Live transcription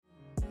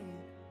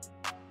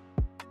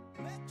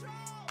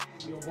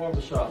Your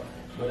barbershop,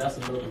 but that's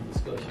another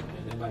discussion,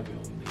 man. That might be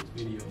on the next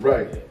video.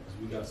 Right. Because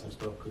we got some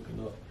stuff cooking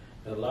up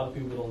that a lot of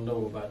people don't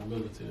know about the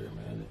military,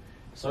 man.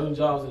 Certain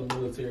jobs in the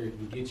military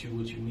will get you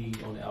what you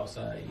need on the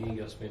outside. You ain't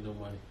got to spend no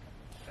money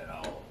at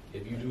all.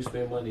 If you do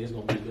spend money, it's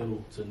going to be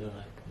little to none.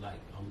 Like,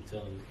 I'm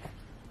telling you.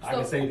 I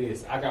can say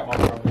this. I got my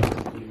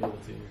barbershop through the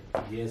military.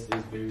 Yes,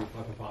 it's very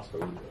fucking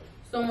possible.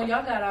 So when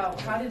y'all got out,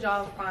 how did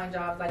y'all find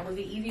jobs? Like, was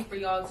it easy for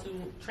y'all to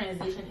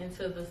transition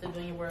into the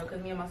civilian world?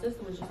 Because me and my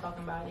sister was just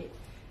talking about it.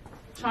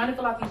 Trying to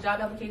fill out these job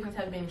applications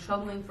have been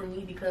troubling for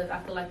me because I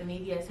feel like the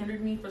Navy has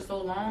hindered me for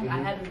so long.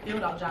 I haven't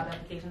filled out job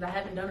applications. I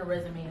haven't done a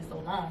resume in so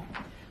long.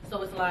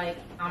 So it's like,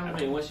 I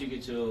mean, once you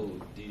get your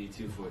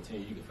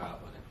DD-214, you can file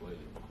for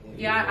unemployment.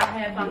 Yeah, I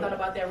have found out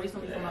about that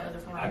recently from my other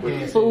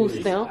friend.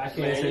 Food stamp. I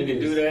can't say you can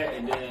this. do that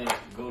and then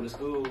go to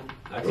school.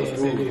 I can't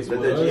say this.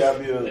 Let that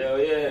GI Bill. Hell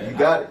yeah. You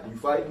got it. You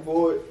fighting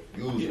for it.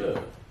 Use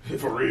it.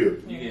 For real.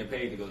 You getting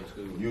paid to go to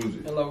school. Use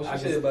it. And like what you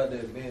said about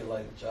that being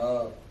like a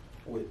job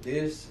with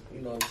this,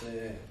 you know what I'm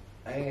saying?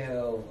 I ain't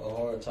have a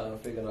hard time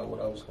figuring out what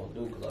I was gonna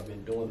do because I've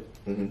been doing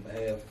it.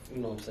 Half,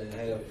 you know what I'm saying?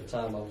 Half the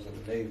time I was in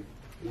the Navy.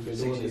 We've been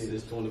doing this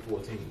since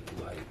 2014.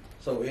 Like,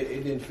 so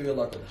it didn't feel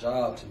like a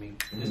job to me.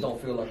 This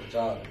don't feel like a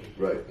job to me.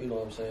 Right. You know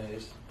what I'm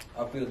saying?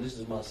 I feel this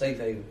is my safe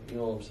haven. You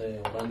know what I'm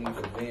saying? When I need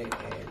to vent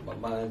and my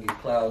mind get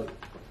clouded,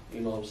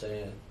 you know what I'm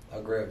saying? I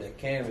grab that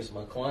canvas,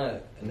 my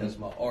client, and that's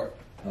my art.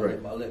 I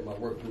let my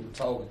work do the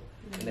talking,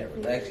 and that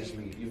relaxes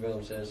me. You feel what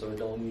I'm saying? So it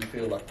don't even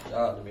feel like a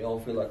job to me. I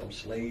don't feel like I'm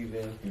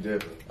slaving.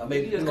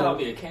 Definitely. You just call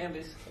me a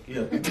canvas.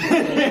 Yeah.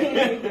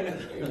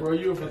 hey, bro,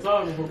 you a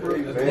photographer, bro.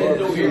 You do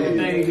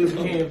everything just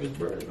canvas,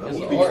 bro. That's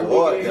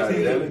art,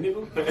 goddamn it.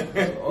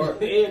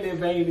 And that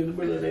vein in the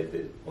middle of that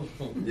thing.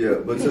 Yeah,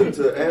 but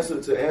to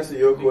answer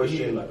your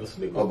question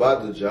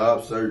about the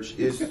job search,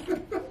 it's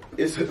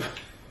These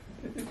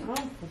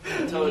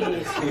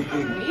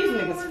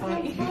niggas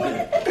funny.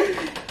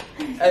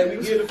 Hey,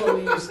 we get it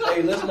from these.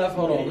 Hey, let's not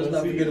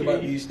forget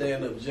about these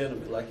stand-up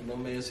gentlemen. Like my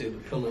man said, the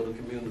pillar of the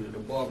community, the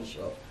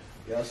barbershop.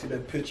 Y'all see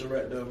that picture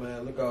right there,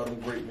 man? Look at all them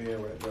great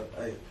men right there.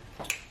 Hey,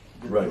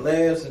 the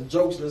laughs and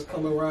jokes that's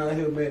coming around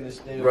here, man, is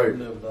still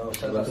never, dog.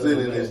 I'm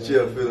sitting in this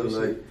chair feeling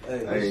like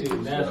I ain't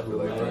too natural,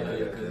 like man.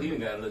 Because he done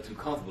got a little too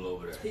comfortable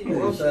over there.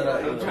 Shout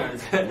out, I'm trying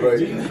to tell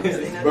you.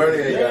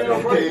 Bernie ain't got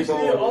no bro, you cape still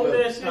on. on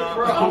that shit,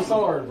 bro. I'm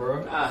sorry,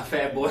 bro.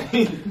 Fat boy. I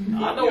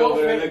know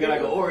over there looking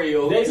like an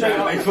Oreo. They say trying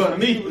to make fun of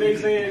me. They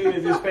saying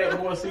is this fat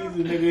boy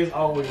season, nigga. It's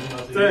always my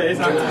season.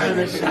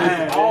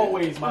 It's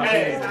always my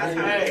season.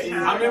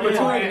 I remember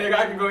tweeting, nigga.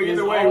 I can go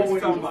either way. What you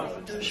talking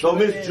about? So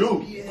Miss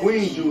Jew,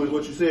 Queen Jew is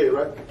what you said,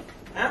 right?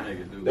 Huh?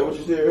 That what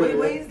you said earlier?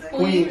 What is that?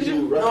 Queen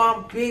Jew, right? No,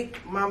 I'm Big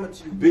Mama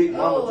Jew. Big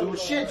Mama Jew.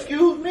 Shit,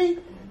 excuse me.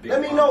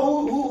 Let me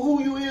know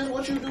who you is,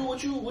 what you do,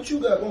 what you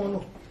got going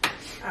on.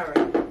 All right.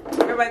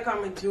 Everybody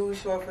call me Jew,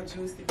 short for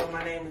Juicy, but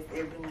my name is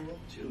Ebony.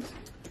 Juicy.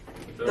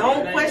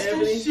 Don't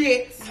question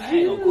shit. I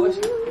ain't gonna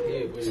question.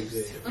 Yeah, what is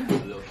that? I'm a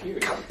little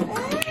curious.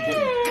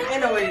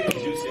 Anyway,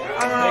 Juicy.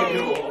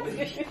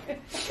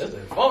 That's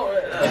that phone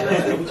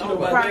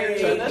right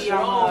there.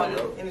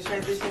 I'm in the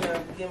transition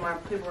of getting my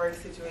paperwork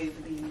situated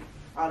to be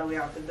all the way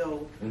out the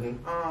door.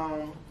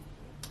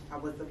 I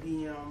was a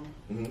BM.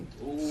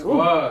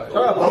 Squad.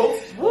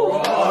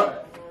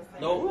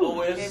 No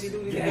OS.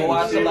 Go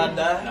out till I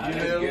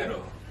die. You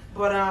know?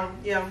 But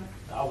yeah.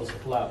 I was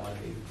supply my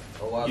nigga.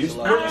 Where you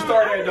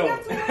start at though?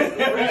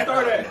 Where you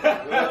start at?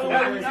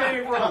 Where you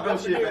came from?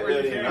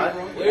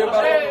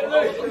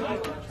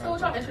 So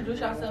y'all introduce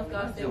yourself,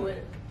 guys. Say what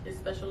is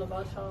special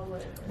about y'all.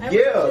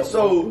 Yeah,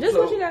 so Just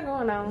what you got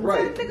going on.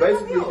 Right.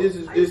 Basically, this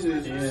is.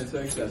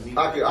 I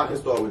can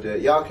start with that.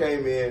 Y'all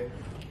came in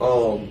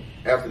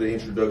after the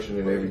introduction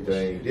and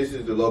everything. This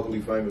is the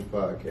Locally Famous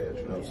podcast.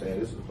 You know what I'm saying?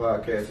 This is a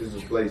podcast. This is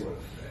a place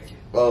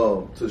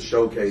to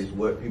showcase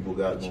what people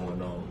got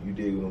going on. You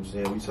dig what I'm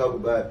saying? We talk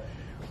about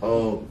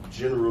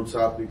general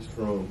topics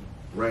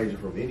ranging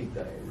from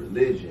anything,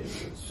 religion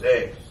to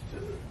sex to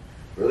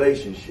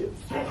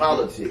relationships, to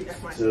politics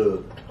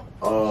to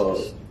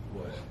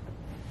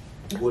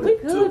We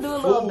could do a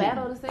little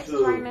battle of the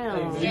sexes right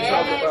now. Yeah.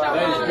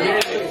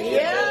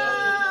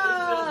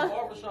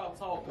 Barbershop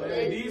talk,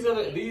 man. These are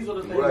the things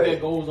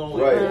that goes on.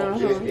 Right.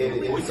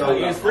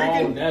 It's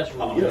freaking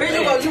natural. You ready?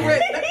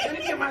 Let me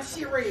get my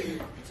shit ready.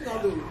 What you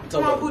gonna do?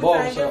 Come on, booty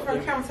thing. Get in front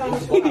of the camera. Tell me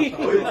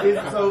what you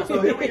want. So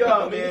here we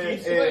are,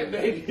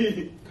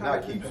 man. Not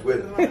keep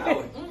sweating.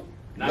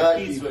 Not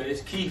Keith Sweat,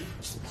 it's Keith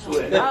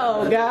Sweat.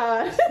 Oh,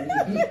 God.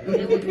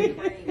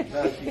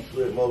 Not keep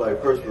sweating, more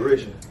like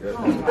perspiration.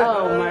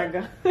 Oh, my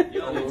God.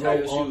 You only tie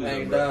your shoes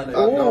ain't up, down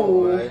I there.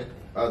 don't, man.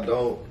 I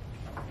don't.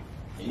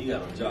 and you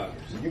got on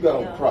joggers. You got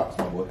on Crocs,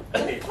 my boy.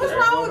 What's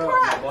wrong with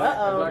Crocs?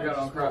 I got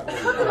on crop.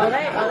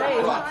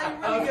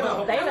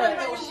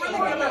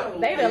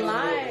 They the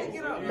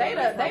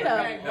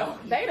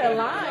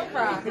line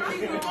Crocs.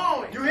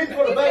 You hit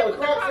for the back with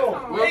Crocs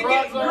on. With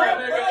Crocs on,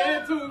 nigga,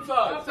 and tube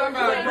socks. Talking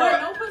about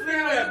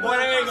grip. Boy,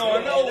 they ain't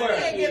going nowhere.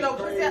 You ain't getting no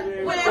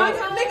pussy. When a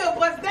nigga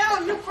bust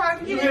down, you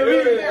Crocs get in Yeah.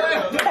 there.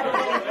 Get in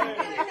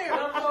there.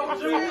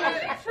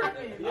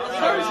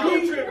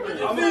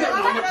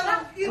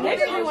 They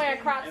should be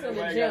wearing Crocs in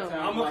the gym.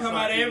 I'm gonna come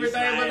out of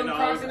everything but them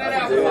Crocs in that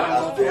Yeah, apple.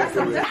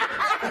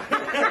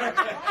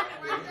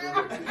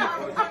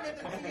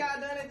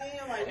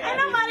 Ain't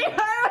nobody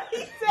heard what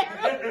he said.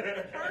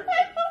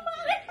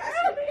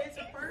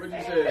 What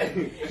you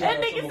said? That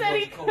nigga said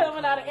he's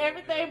coming out of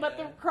everything but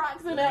them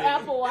Crocs in the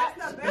Apple Watch.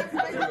 Podcast,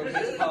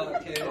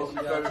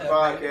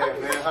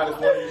 man. Hottest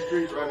one in the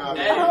streets right now.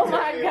 Oh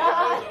my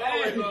God.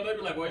 They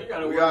be like, well, you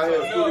gotta We out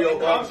here studio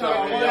box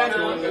shop, man.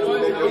 Y'all tuning into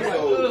the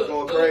episode.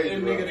 Going crazy,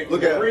 bro.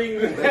 Look at them. They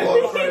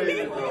going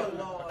crazy,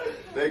 bro.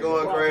 They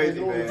going crazy,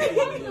 man.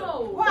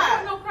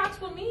 Why? No Crocs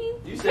for me.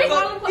 You They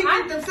all put-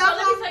 keep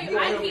themselves so let me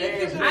tell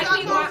you,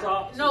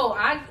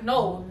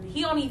 no,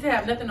 he don't need to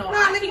have nothing on.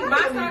 I keep my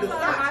socks on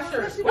my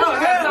shirt. No,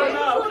 hell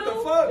no. What the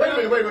fuck?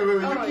 Wait a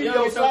minute. You keep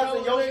your socks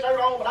and your shirt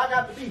on, but I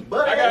got to be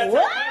butt. I got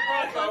What?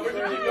 I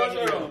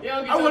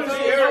want to see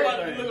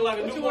everybody looking like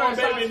a newborn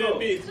baby in that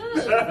bitch.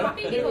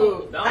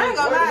 I ain't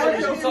gonna lie. What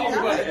you talking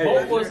about?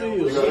 Both of us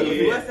is.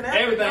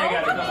 Everything got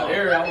to come out.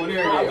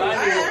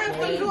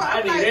 I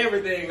need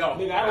everything off.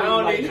 I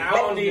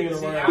don't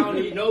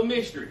need no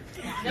mystery.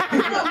 I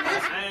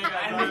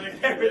need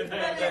everything on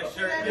that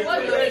shirt. Well,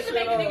 you need to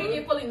make a nigga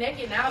get fully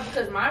naked now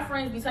because my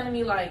friends be telling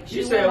me like,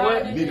 You said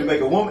what? You need to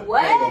make a woman.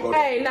 What? I ain't gonna go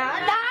there. Hey, nah, go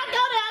there.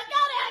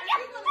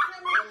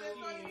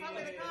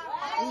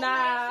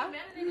 Nah. She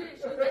met a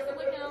nigga, she was messing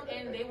with him,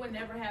 and they would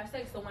never have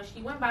sex. So when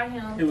she went by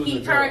him,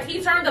 he turned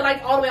the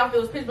lights all the way off. It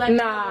was pitch black.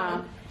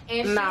 Nah.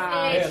 And she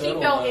Nah. said she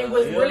felt it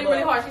was really,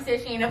 really hard. She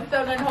said she ain't never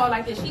felt nothing hard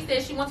like this. She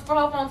said she went for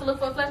her phone to look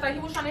for a flashlight. He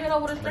was trying to hit her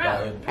with a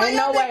strap. Ain't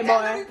no way,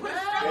 boy.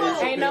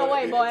 Ain't no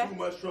way, boy. Too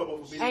much trouble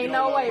for me to Ain't get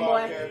no on my way, boy.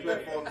 podcast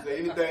platform and say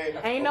anything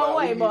Ain't no about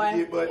way, who boy. need to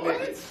get butt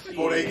naked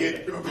before they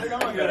get. I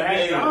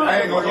ain't I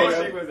ain't gonna go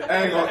there. I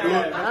ain't gonna do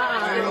it. I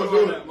ain't gonna do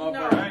it.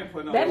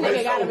 That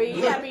nigga gotta be,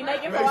 you gotta be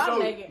naked before I'm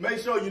naked. Make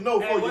sure you know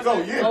before you go.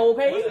 Yeah.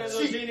 Okay. What's that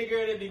little genie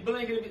girl that be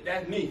blinking?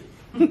 That's me.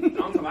 I'm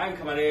talking about I can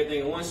come out of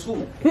everything in one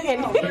swoop.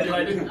 And- I'm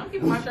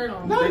keeping my shirt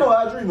on. I know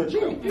I dream a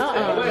dream. Uh-uh.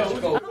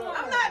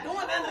 I'm not doing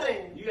none of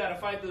that. You gotta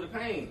fight through the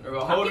pain.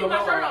 I'm keeping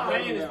my shirt on.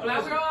 Pain is My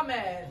pleasure. girl, I'm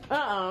mad.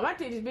 My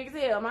titties big as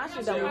hell. My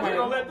shit don't We gonna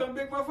hurt. let them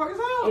big motherfuckers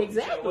out.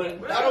 Exactly.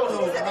 I don't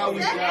know how we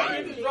got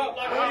it.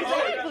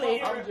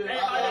 Exactly.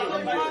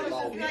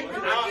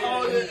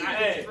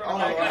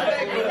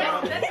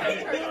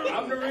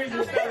 I'm the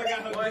reason Stella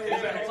got her bucket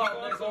back.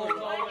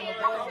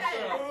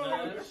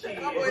 This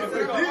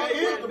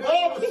is the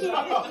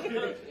barbershop.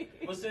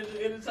 What's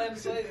anytime to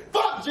say?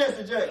 Fuck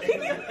Jesse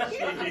Jackson.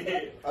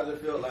 I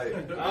just felt like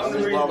I'm the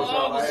this reason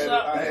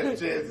barbershop. I had a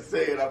chance to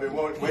say it. I've been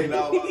waiting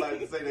all my life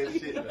to say that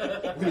shit.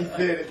 When he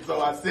said it,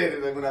 so I said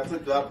it. And when I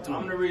took the I'm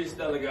opportunity, the reason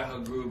Stella got her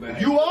groove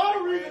back. you are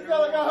the reason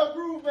Stella got her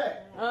groove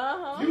back.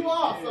 Uh-huh. You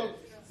are. So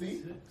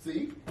see,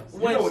 you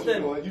know what you're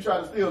doing. You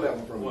try to steal that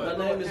one from me. My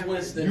name is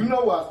Winston. You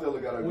know why Stella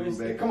got her groove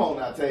back. Come on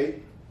now,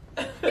 Tay.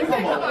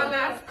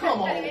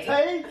 Come on,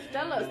 Tay.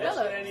 Stella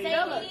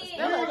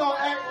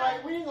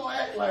We ain't gonna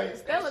act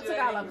like. took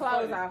all her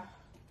clothes off.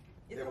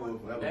 It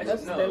wasn't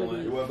That's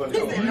no funny to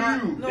you.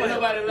 Ain't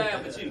nobody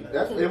laugh at you.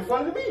 It was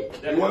funny to me.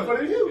 It wasn't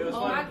funny to It you. was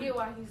Oh, I funny. get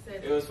why he said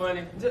It it. was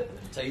funny.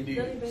 Tay D.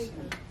 Billy Baker.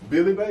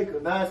 Billy Baker,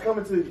 now it's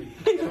coming to you.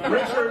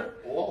 Richard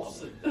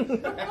Lawson.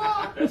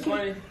 That's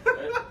funny.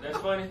 That's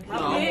funny.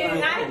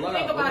 Yeah, I didn't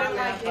think about it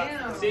like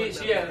damn. See,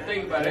 she had to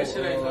think about it. That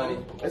shit ain't funny.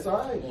 It's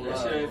alright. That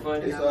shit ain't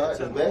funny. It's alright.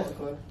 The best is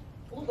funny.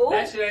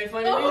 That shit ain't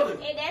funny either.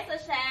 Hey,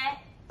 that's a shot.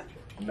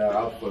 Nah,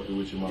 I'll fuck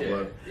with you, my Yeah,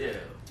 brother. yeah.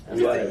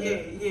 We like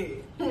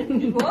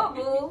that.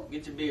 Boo.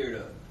 Get your beard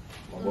up.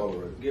 My brother.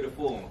 Right. Get a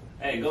full one.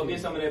 Hey, go get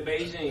some of that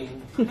Beijing.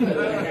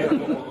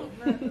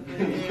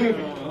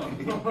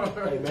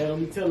 Hey man, don't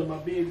be telling my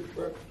business,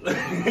 bro.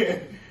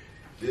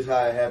 This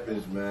how it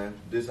happens, man.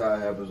 This how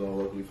it happens on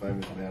Locally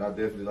Famous, man. I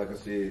definitely, like I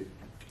said,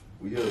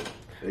 we here.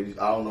 Ladies,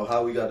 I don't know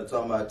how we got to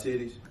talking about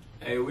titties.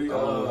 Hey, we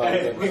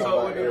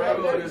so we can wrap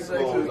up this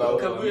section. Y'all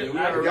want to do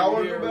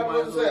Battle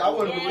of the Sex? I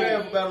wasn't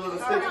prepared for Battle of the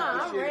Sex. Come on,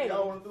 I'm ready.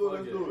 Y'all want to do it?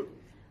 Let's do it.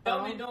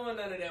 Don't be doing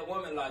none of that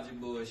woman logic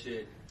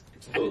bullshit.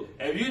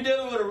 If you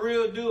dealing with a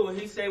real dude and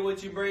he say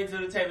what you bring to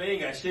the table, it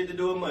ain't got shit to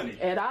do with money.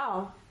 At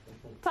all.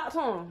 Talk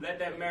to him. Let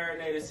that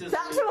marinated system.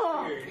 Talk to him.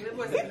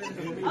 What they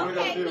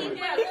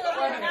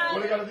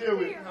got to deal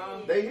with?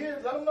 They here.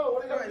 Let them know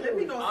what they got to deal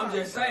with. I'm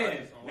just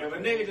saying, if a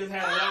nigga just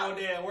had a long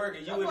day at work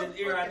and you with his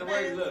ear out the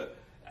work, look,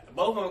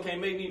 both of them can't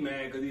make me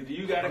mad because either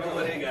you gotta go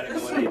or they gotta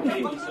go. And they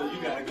pay me, so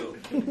you gotta go.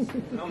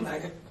 I'm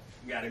like,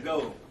 gotta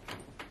go.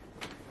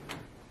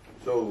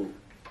 So,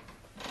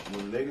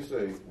 when niggas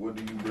say, what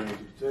do you bring to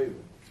the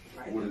table?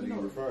 What is he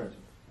referring to?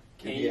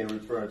 He ain't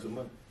referring to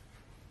money.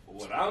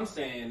 What I'm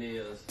saying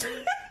is,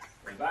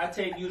 if I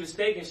take you to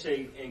Steak and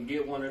Shake and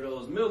get one of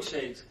those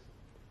milkshakes,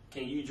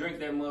 can you drink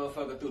that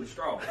motherfucker through the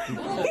straw?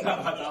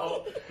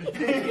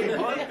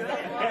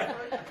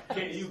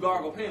 Can you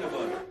gargle peanut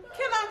butter?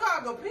 Can I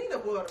gargle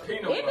peanut butter?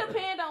 It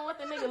depends on what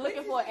the nigga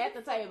looking for at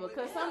the table.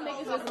 Cause some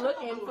niggas just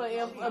looking for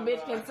if a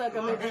bitch can suck a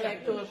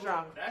milkshake through a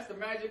straw. That's the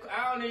magic.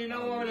 I don't even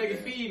know woman that can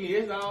feed me.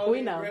 It's all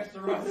We know.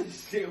 restaurants and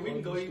shit. We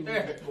can go eat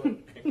there.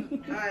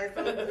 Alright,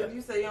 so if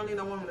you say you don't need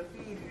no woman to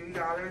feed you, you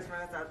got all the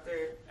restaurants out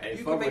there. Hey, You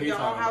fuck can what make he your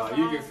own talking house about.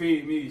 You phone. can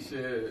feed me,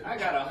 shit. I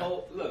got a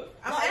whole, look,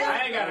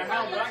 I ain't got a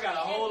house, but I got a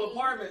whole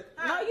apartment.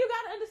 No, you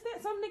gotta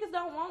understand. Some niggas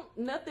don't want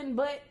nothing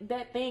but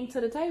that thing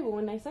to the table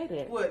when they say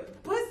that.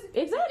 What? Pussy?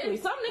 Exactly.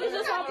 Some niggas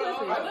just want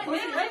pussy. But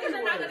niggas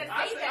are not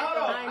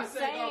gonna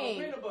say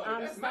that. Though.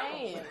 I'm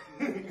saying.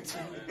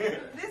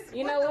 This,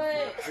 You know what?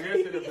 I guess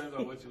it depends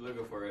on what you're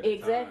looking for at the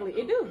Exactly.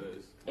 time, It do.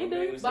 because It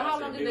do. But how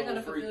long is they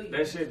gonna fulfill you?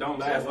 that shit don't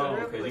last long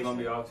because you're gonna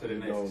be off to the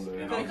next.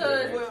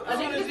 Because Well, a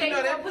nigga say you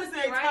that want pussy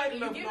pussy, ain't right? tight And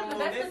you enough give no him the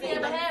more. best They pussy you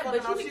ever fucking had,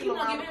 fucking but you on keep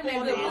on giving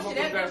him that good pussy.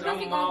 That I'm pussy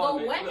a gonna go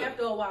mom, wet look.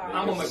 after a while.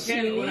 I'm a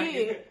mechanic when I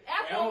Shit. get.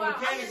 After I'm a a while,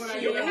 mechanic when I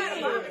you get. can have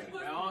a lot of I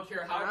pussy. don't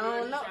care I how don't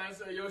good you know. trying to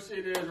say your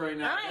shit is right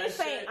now. I ain't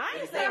saying nothing. I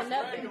ain't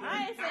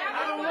saying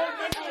I don't want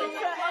that shit on my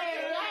nothing.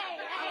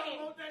 I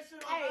don't want that shit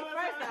on Hey, my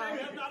first off.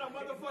 That's not a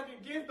motherfucking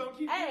gift. Don't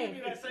keep Hey. giving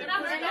me that same And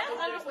I'm pussy. that's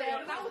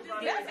understandable. I was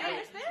just That's getting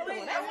understandable.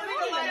 That's That's what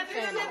really like, this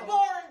understandable. is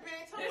boring,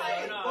 bitch. I'm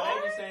like, No, boring?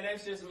 they just saying that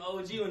shit's some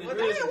OG when Well,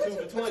 it's really damn, some what 2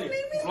 for you 20. need me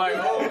It's like,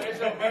 oh, it's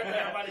your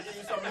birthday. I'm about to give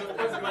you some of this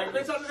pussy. Like,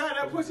 bitch, I just had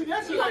that pussy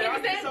yesterday. You gonna I give me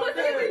need that some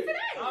pussy today.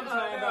 today? I'm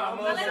talking about,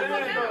 Well, let him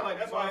come out. like,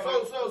 that's why.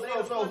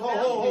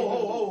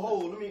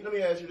 Hold. Let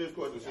me ask you this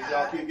question. Since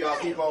y'all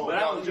keep on, But I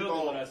y'all was keep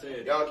joking when I on,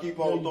 said y'all keep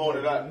on throwing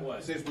it out.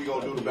 What? Since we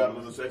gonna do the battle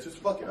of the sexes,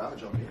 fuck it, I'll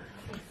jump in.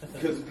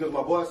 Because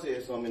my boy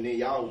said something, and then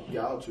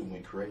y'all two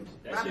went crazy.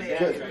 That shit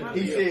Because bad right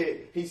He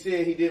there.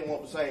 said he didn't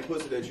want the same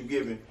pussy that you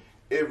giving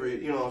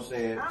every, you know what I'm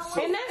saying?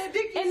 And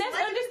that's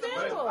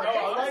understandable. Like,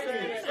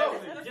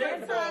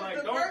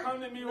 don't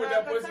come to me with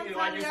that pussy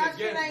like it's a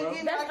gift, bro.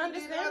 That's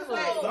understandable.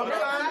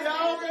 Sometimes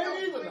y'all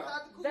ain't even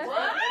now. That's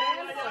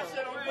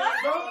understandable.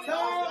 Sometimes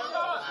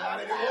y'all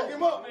didn't woke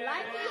him up.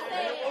 Like he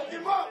Woke said,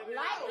 him up. and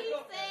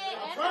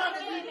Trying to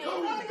be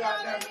cool,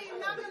 goddamn it.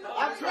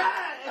 I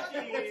tried.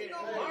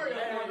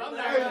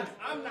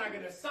 I'm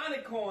knocking the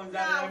Sonic coins Nah,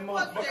 out of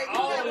fuck that that. motherfucker. You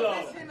All got of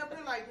this them. sitting up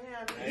here like,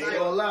 damn. I ain't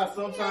gonna lie,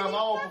 sometimes I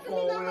don't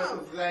perform well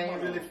because I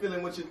ain't really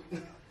feeling what you.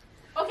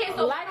 Okay,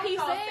 so like he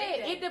y'all said,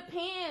 say that. it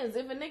depends.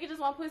 If a nigga just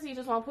want pussy, he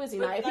just want pussy.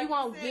 But Now, if like he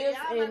want you said, gifts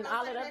y'all not and gonna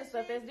all say that other that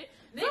stuff, shit?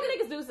 some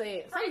niggas do say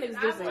it. Some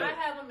niggas do say I it.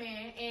 have a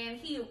man, and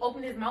he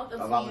opened his mouth up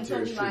A to me and told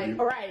voluntary me like,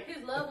 tribute. Right.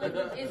 his love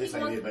language is This he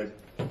ain't it, wants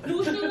baby.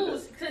 new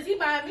shoes. Since he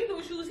buying me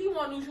new shoes, he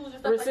want new shoes and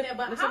stuff like that.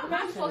 But how am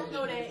I supposed to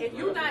know that if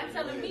you're not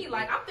telling me?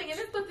 Like, I'm thinking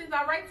this pussy's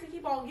alright to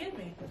keep on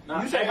giving.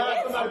 You say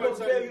how somebody gonna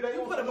tell you that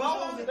you put a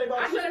ball on if it. they I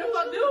bought sure the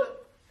fuck do.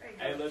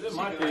 Hey, look, this is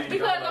my thing.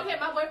 Because okay,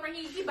 my boyfriend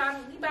he buy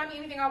me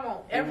anything I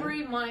want.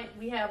 Every month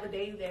we have a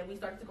day that we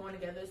start to going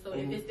together. So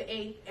if it's the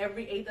 8th,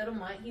 every 8th of the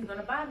month he's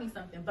gonna buy me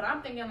something. But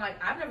I'm thinking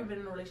like I've never been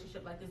in a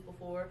relationship like this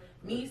before.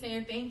 Me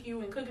saying thank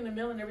you and cooking a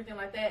meal and everything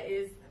like that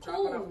is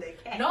cool.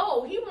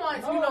 No, he wants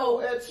at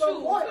some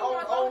shoes. point He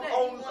wants all that.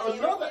 on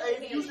another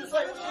 8th, you should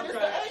say, well, shit,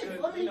 it's the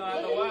 8th. Let me.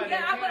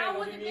 Yeah, but I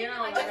wasn't thinking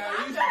like that's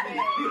not that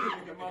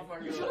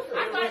bad.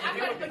 I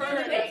got to fix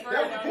the date.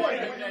 That was the point.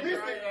 When you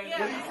missed it,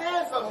 when he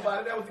said something about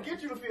it, that was to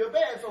get you to feel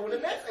bad. So when the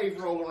next 8th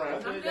roll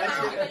around, I'm good.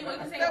 I'll tell you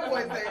what to say. That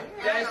boy say,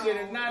 That shit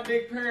is not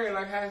big purring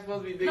like how it's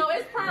supposed to be big. No,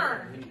 it's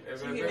perm.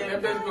 If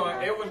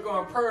it was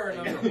going purr,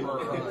 and I'm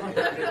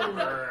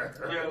purr.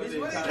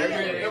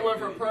 It went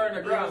from purr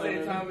to growl.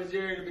 Like Tom and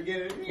Jerry at the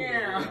beginning.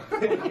 Yeah.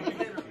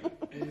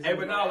 Hey,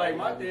 but now, like,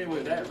 my thing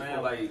with that,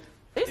 man, like,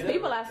 It's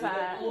people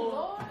outside.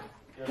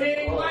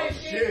 King like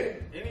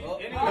shit. Any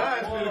Now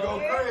it's finna go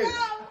crazy.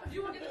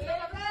 You want to get the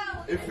stuff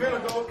out? It's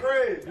finna go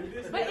crazy.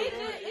 But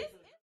it's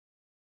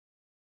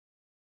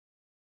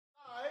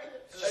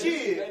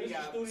Shit.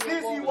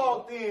 Since he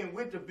walked in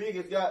with the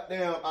biggest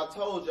goddamn, I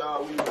told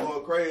y'all we was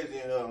going crazy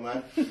in here,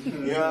 man. You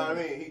know what I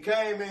mean? He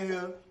came in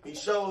here, he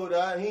showed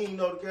out, he didn't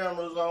know the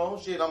camera was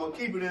on. Shit, I'm gonna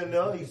keep it in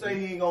there. He say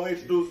he ain't gonna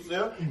introduce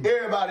himself.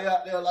 Everybody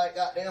out there like,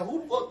 goddamn,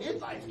 who the fuck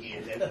this light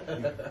skin?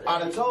 I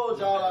done told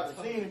y'all, I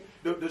done seen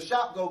the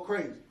shop go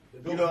crazy.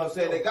 You know what I'm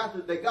saying? They got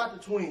the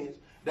twins,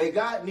 they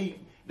got Neat,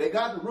 they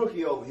got the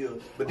rookie over here.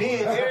 But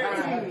then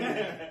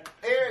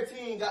every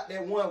team got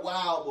that one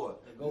wild boy.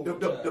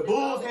 The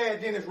Bulls had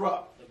Dennis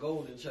Rock. The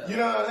golden child. You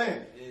know what I'm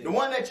saying? Yeah. The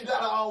one that you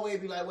gotta always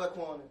be like, what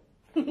corner?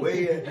 Where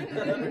you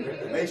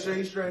at? Make sure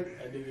he's straight.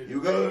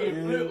 You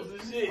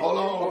good? Hold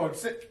on.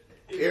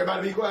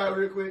 Everybody be quiet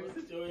real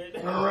quick.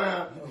 Turn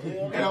around.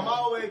 And I'm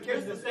always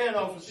catching the stand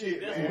on some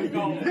shit, man.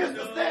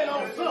 Mr. Stand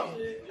on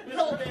something.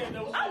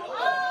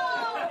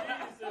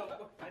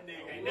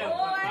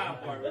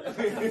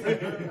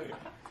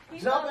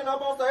 Jumping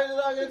up on stage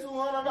I get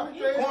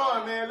 200.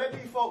 Quan, man, let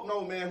these folk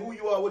know, man, who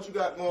you are, what you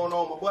got going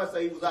on. My boy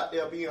say he was out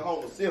there being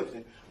Homer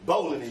Simpson,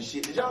 bowling and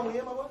shit. Did y'all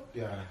hear my boy?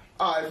 Yeah.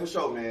 All right, for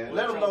sure, man.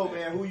 Let them know,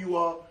 man, who you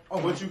are,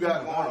 what you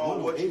got going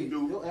on, what you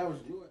do.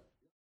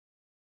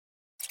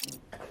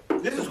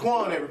 This is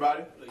Quan,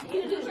 everybody.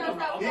 He could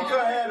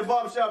have had the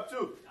barbershop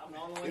too.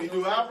 And he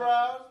do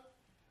eyebrows.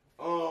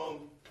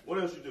 What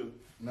else you do?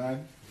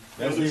 None.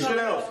 That's do shit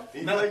else.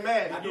 He play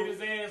mad. I get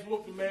his ass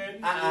whooped, man.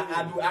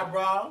 I do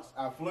eyebrows.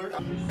 I flirt.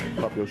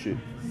 Pop your shit.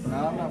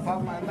 Nah, I'm not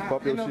popping my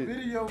Pop your in shit. no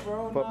video,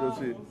 bro. Pop your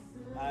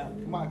Nah.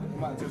 shit.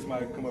 Might tell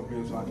somebody to come up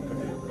here so I can come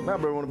here. My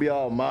brother wanna be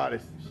all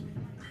modest.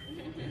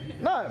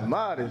 Not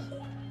modest.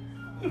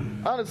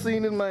 I done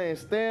seen this man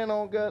stand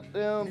on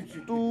goddamn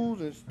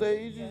stools and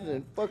stages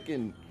and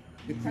fucking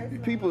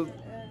people's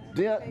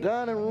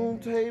dining room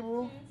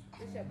table.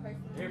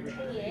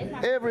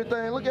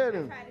 Everything. Look at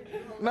him.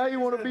 Now you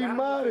want to be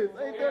modest.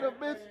 Ain't that a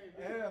bitch?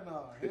 Hell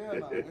no.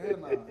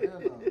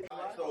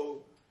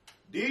 So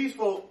these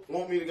folk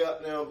want me to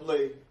goddamn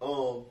play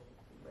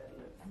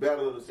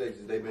Battle of the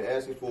Sexes. They've been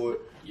asking for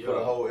it for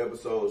the whole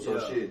episode. So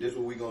shit, this is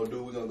what we gonna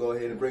do. We gonna go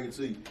ahead and bring it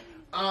to you.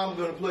 I'm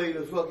gonna play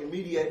the fucking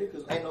mediator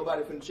because ain't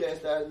nobody finna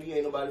chastise me.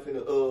 Ain't nobody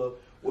finna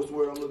what's the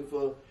word I'm looking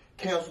for?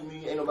 Cancel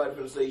me. Ain't nobody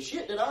finna say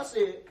shit that I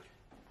said.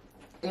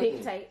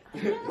 Dictate.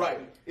 Right.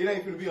 It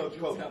ain't finna be on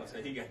Choppin. Tell him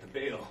say he got the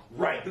bill.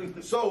 Right.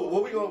 So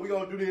what we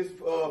gonna do this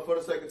for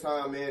the second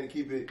time, man, and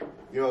keep it.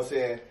 You know what I'm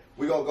saying?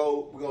 We gonna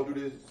do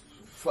this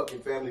fucking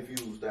Family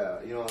Feud style.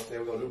 You know what I'm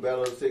saying? We're gonna do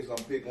Battle of the Six. I'm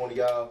gonna pick one of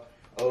y'all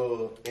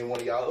and one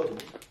of y'all other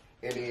ones,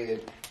 and then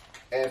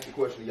ask the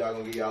question. Y'all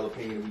gonna get y'all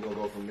opinion, and we gonna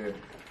go from there.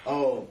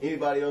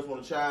 Anybody else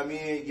want to chime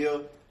in? Yeah,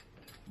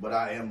 but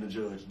I am the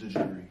judge, the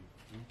jury,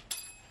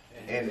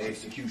 and the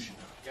executioner.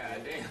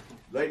 God damn.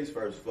 Ladies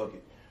first, fuck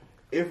it.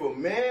 If a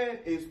man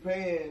is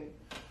paying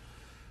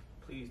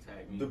Please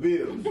tag me. the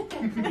bills,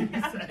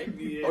 Tag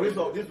me in. this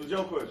was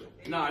your question.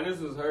 Nah, this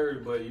was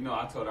hers, but you know,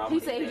 I told her He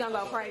said he gonna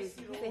go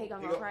crazy. He said he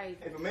gonna go crazy.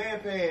 If a man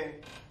paying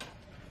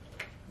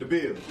the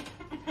bills,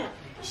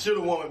 should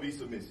a woman be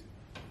submissive?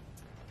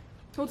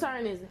 Who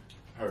turn is it?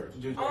 Hers.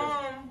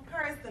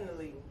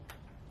 Personally,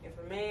 if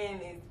a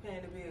man is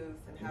paying the bills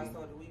in the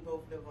household that we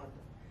both live under,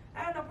 I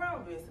have no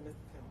problem being submissive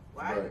to him.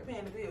 Why are you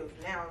paying the bills?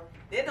 Now,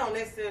 that don't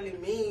necessarily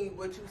mean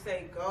what you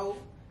say go.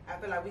 I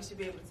feel like we should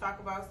be able to talk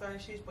about certain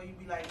shit, but you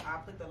be like, I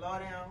put the law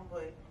down,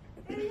 but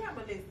yeah,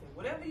 but listen,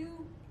 whatever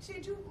you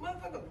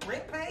motherfucker,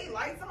 rent paid,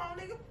 lights on,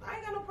 nigga, I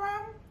ain't got no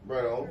problem.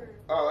 Right on.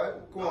 All right,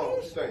 come on.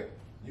 What you think?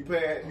 You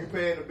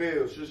paying the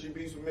bills? Should she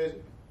be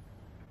submissive?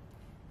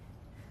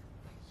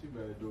 She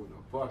better do what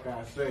the fuck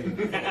I say.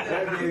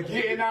 That bitch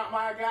getting out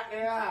my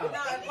goddamn house.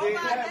 Wait.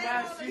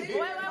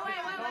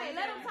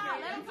 Let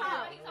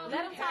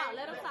him talk.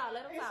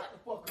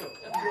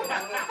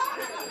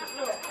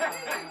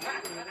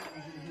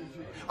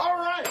 All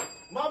right,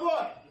 my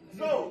boy.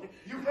 So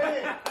you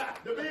paying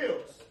the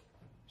bills?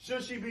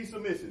 Should she be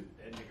submissive?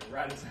 That nigga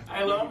right.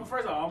 Hey, look,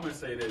 first of all, I'm gonna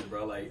say this,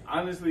 bro. Like,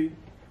 honestly,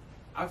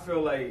 I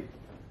feel like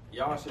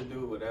y'all should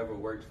do whatever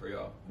works for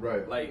y'all.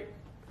 Right. Like,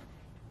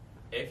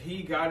 if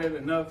he got it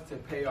enough to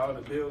pay all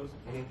the bills,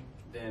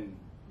 then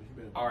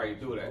all right,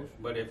 do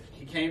that. But if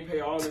he can't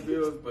pay all the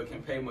bills, but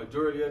can pay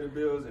majority of the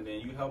bills, and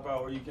then you help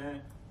out where you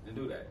can, then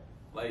do that.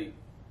 Like,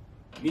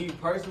 me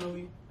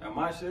personally, at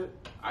my shit,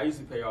 I used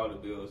to pay all the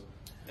bills,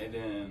 and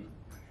then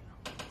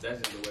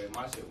that's just the way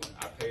my shit went.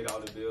 I paid all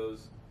the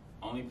bills.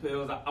 Only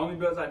bills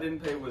I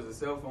didn't pay was the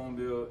cell phone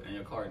bill and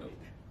your car note.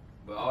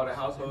 But all the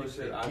household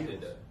shit, I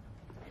did that.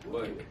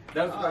 But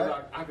that's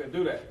because I could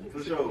do that.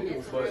 For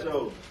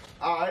sure.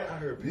 All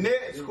right.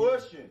 Next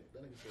question.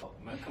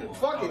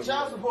 Fuck it,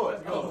 child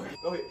support. Go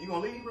ahead. You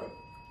gonna leave, bro?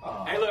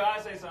 Hey, look, I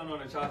say something on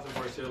the child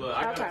support shit. Look,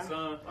 I got a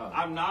son.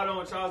 I'm not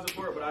on child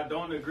support, but I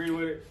don't agree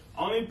with it.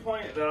 Only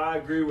point that I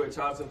agree with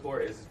child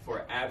support is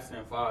for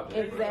absent fathers.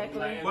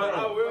 Exactly. But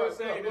I will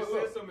say the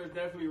system is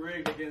definitely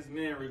rigged against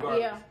men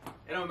regardless. Yeah.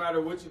 It don't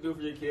matter what you do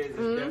for your kids,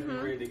 it's definitely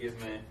rigged against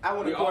men. I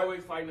want We to court.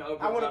 always fighting the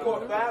upper I want to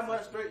court side. 5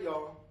 months straight,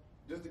 y'all,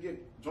 just to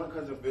get joint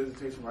cousin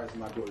visitation rights to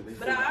my daughter. They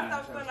But say I I'm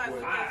also on feel like child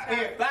with support.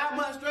 And 5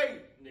 months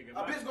straight. Nigga,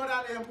 A bitch go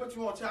down there and put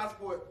you on child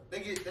support.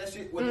 They get that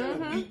shit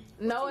within a week.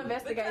 No because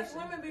investigation.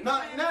 women be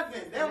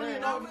Nothing. They don't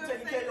even know if you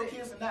taking care of your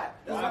kids or not.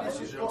 That's why this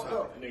shit's fucked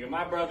up. Nigga,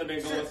 my brother been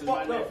going since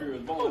my nephew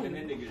was born, and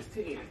that nigga is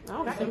 10. I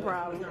don't got them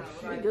problems.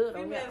 We good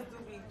on that. Females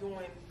do be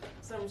doing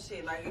some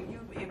shit like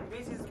if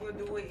bitches will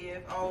do it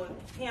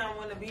if he don't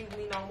want to be with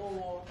me no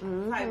more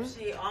type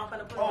shit. I'm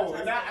gonna put Oh,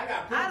 and I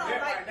got proof of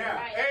that right now.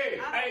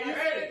 Hey, you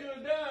said it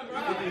was done,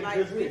 bro. Like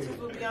bitches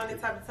will be on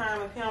this type of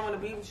time if he don't want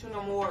to be with you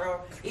no more,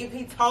 or if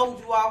he told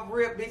you off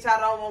rip, bitch, I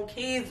don't want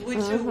kids with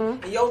you,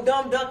 and your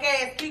dumb duck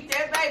ass keep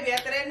that baby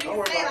after that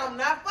nigga said I'm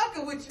not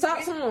fucking with you.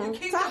 Talk to bitch. him. You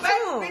keep Talk the to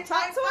baby, him. bitch. Talk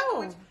I ain't to fucking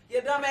him. with you.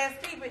 Your dumb ass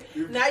keep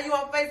it. Now you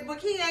on Facebook.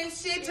 He ain't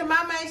shit. Your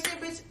mama ain't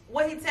shit, bitch.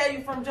 What he tell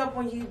you from jump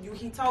when he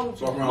told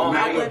you? Fuck around,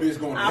 my little bitch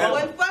going to I hell.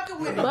 wasn't fucking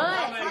with him. But-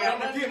 I'm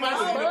gonna get my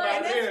shit up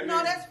out there.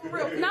 No, that's for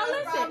real. No,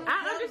 listen,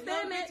 I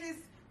understand that.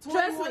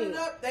 Trust me,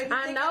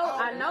 I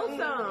know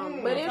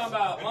some,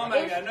 but Mama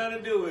ain't got nothing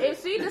to do with it.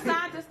 if she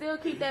decides to still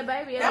keep that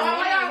baby as a That's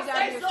why man, y'all you gotta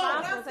say be so.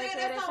 responsible I'm and take saying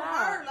care of that's that on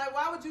child. her. Like,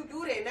 why would you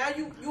do that? Now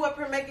you up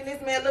here making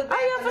this man look bad.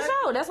 Oh yeah, for nothing.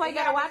 sure. That's why you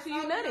gotta watch who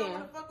you nut don't in.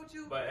 wanna fuck with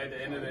you. But at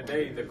the end of the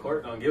day, the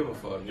court don't give a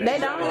fuck. They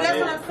don't. Well, that's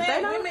what I'm They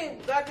saying. don't. Women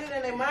got this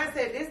in their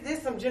mindset.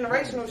 This some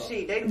generational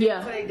shit. They do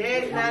Yeah. it to their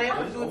daddy, now they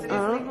have to do it to this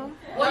nigga.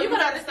 Well, you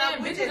gotta gotta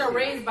understand, stop bitches are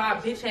raised by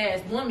bitch ass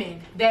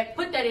women that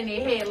put that in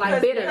their head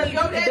like Bitter. Cause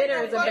your daddy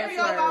Bitter is the fuck best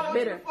you up, word. all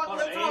Bitter. you fuck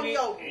with Ain't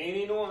Antonio.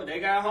 even one. They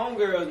got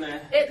homegirls now. No,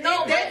 That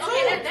but too.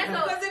 okay, that's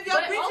Because if your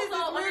but bitches is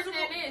also miserable-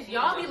 understand this,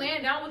 y'all be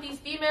laying down with these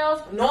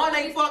females, Knowing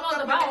they these fucked females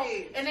up in about, the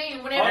head. and then Hey,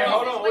 whenever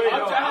hold on, wait,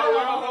 hold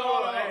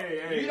on.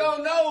 Hey. You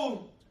don't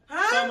know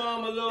Some of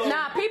them a little.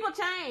 Nah, people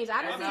change.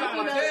 I done seen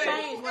females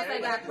change once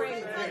they got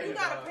pregnant. You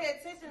gotta pay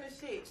attention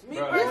to shit. Me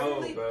Bro,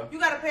 personally, no, you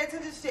gotta pay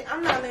attention to shit.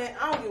 I'm not letting,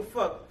 I don't give a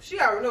fuck. She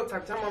already know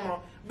type of time I'm on.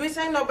 Bitch,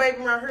 ain't no baby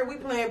around here. We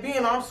playing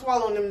being I'm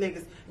swallowing them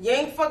niggas. You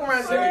ain't fucking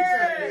around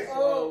here.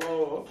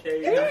 Oh,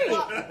 okay.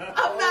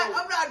 I'm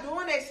not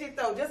doing that shit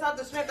though. Just off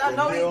the strength, I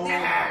know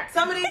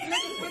some of these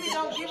niggas really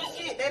don't give a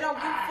shit. They don't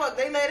give a fuck.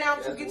 They lay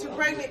down to get you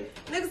pregnant.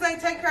 Niggas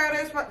ain't take care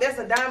of their. That's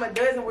a dime a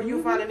dozen where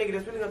you find a nigga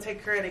that's really gonna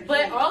take care of their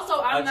But kids.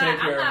 also, I'm not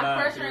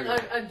mine,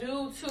 pressuring a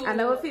dude to I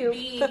know a few.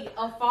 be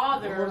a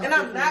father. And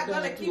I'm not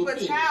gonna keep a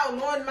child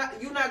knowing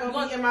you're not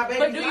gonna be in my baby's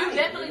But do you life.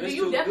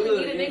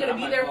 definitely need a nigga to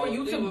be there for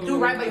you to do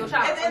right by your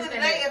child? At the end of the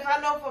day, if I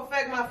know for a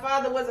fact my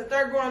father was a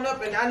third growing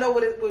up and I know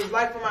what it was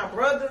like for my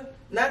brother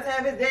not to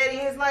have his daddy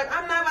in his life,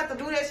 I'm not about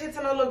to do that shit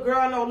to no little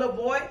girl, no little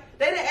boy.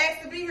 They didn't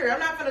ask to be here. I'm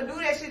not gonna do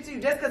that shit to you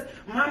just because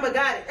mama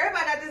got it.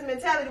 Everybody got this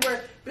mentality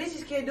where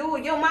bitches can't do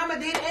it. Your mama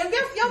did it. And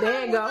your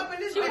There you mama go. was up in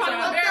this She bitch.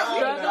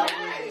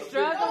 probably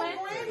Struggling.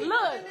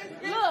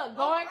 Look,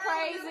 going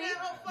crazy,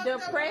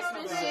 depressed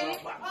and shit.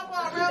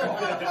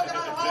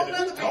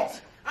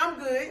 I'm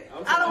good.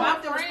 I don't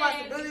want the My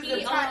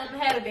responsibilities friend, of he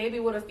had a baby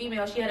with a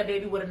female. She had a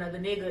baby with another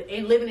nigga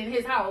and living in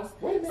his house.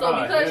 So Oh,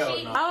 because hell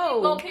she no.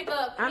 didn't go pick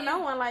up, I know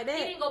one like he that.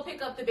 didn't go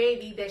pick up the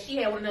baby that she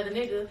had with another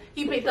nigga.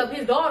 He picked up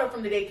his daughter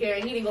from the daycare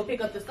and he didn't go pick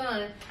up the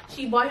son.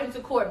 She brought him to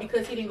court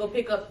because he didn't go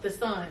pick up the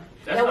son.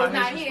 That's that was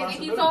not not his his. And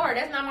he told her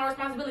that's not my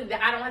responsibility.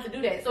 That I don't have to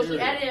do that. So she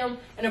added him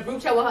in a group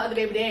chat with her other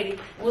baby daddy and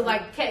was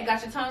like, "Cat,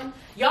 got your tongue."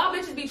 Y'all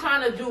bitches be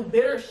trying to do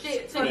bitter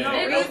shit to these no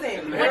niggas.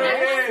 reason. When that's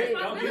Hey,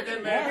 not don't his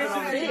get that responsibility. man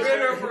put on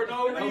bitter for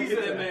no reason. Don't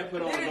get that man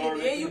put on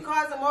Literally, and you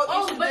causing more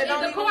Oh, issues but that in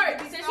don't the even court, need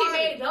to be since he started.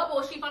 made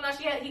double, she found out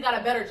he got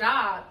a better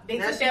job. They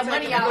Now took she that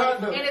money taking out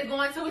the- and it's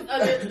going to his her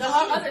other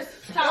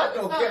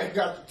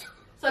child.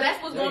 So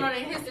that's what's going on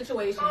in his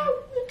situation.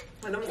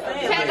 But I'm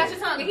saying, Cat got like,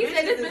 your tongue. And he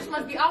said this bitch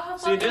must be out her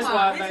See, fucking this why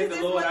I mind. thank the Bitches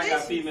is Lord I got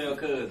malicious. female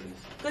cousins.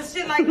 cause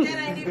shit like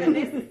that ain't even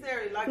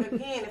necessary. Like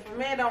again, if a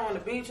man don't want to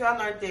beat you, I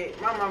learned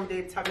that. My mom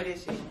did tell me that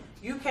shit.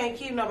 You can't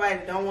keep nobody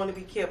that don't want to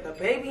be kept. A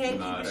baby ain't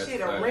Nah, keeping that's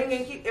shit. A facts. ring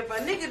ain't keep. If a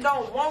nigga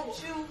don't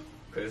want you,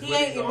 'Cause he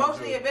what ain't gonna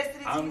emotionally do?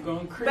 invested I'm in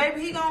gonna you. creep.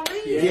 Baby, he gonna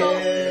leave. Yeah. So,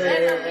 as a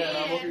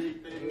man,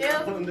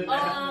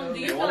 if do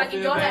you feel like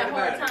if y'all have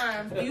hard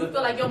times, do you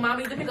feel like your mom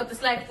needs to pick up the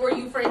slack for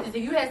you? For instance,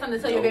 if you had something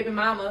to tell your baby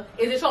mama,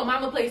 is it your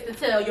mama place to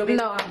tell your baby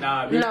No. mama?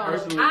 Nah, me No.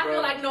 personally, I bro,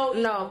 feel like no.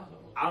 No.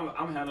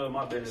 I'm handling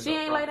my business. She up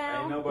ain't front. lay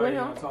down Ain't nobody with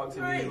him. gonna talk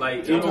to me.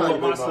 Like, Don't even talk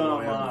with my about son,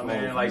 my mom,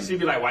 man. man. Like, she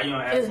be like, why you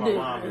don't ask It's my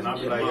different. mom? And I be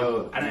It's like, yo,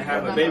 different. I didn't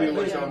have a baby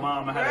with Yeah. your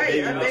mom. I had Right, a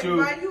baby a with baby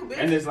you. by you, bitch.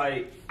 And it's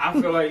like,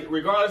 I feel like,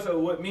 regardless of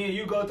what me and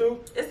you go through,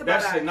 It's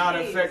about that our should not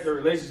kids. affect the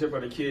relationship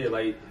of the kid.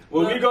 Like,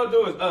 what we go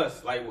through is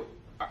us. Like,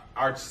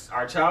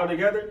 our child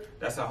together,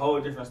 that's a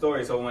whole different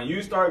story. So when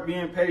you start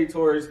being petty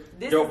towards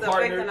This your is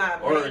partner affecting our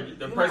or baby.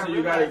 the You person not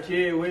you got a realize.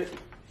 kid with,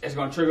 it's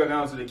gonna trickle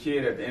down to the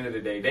kid at the end of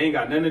the day. They ain't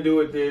got nothing to do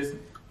with this.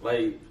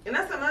 Like, And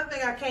that's another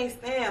thing I can't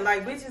stand.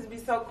 Like bitches be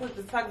so quick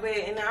to talk bad,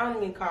 and I don't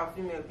even call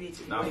female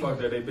bitches. nah, fuck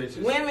that, they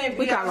bitches. Women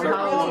We be call out them here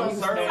hoes.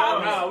 talking-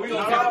 No, we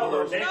gonna call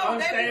them. They No, they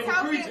be unstable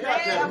talking creatures.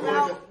 bad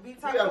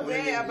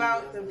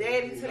about the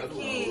daddy to the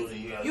kids.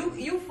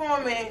 You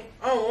forming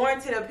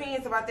unwarranted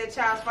opinions about that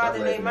child's father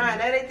in their mind.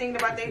 Now they thinking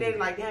about their daddy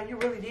like, damn, you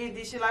really did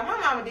this shit. Like my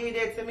mama did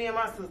that to me and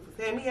my sister.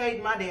 Said me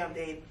hating my damn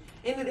daddy.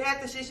 And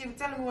half the shit she was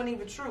telling me wasn't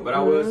even true. But I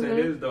will say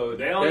this though,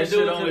 They only that do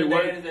should it to only the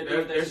work. daddies that do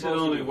what they That should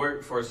supposed only to.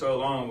 work for so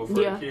long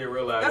before Yeah. the kid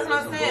realizes. That's what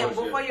I'm saying.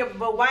 Bullshit. Before you,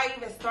 but why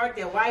even start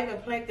there? Why even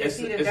plant that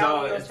seed of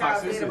doubt in your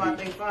child's head about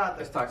their father?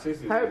 It's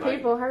toxicity. Hurt like,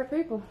 people, hurt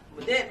people.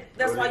 But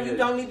that's why you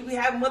don't need to be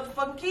having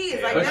motherfucking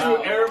kids. Like But that's you,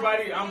 what-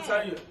 everybody, I'm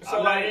telling you. So So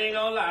I like, ain't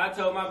gonna lie, I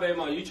told my baby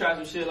mom, you try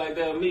some shit like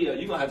that with me,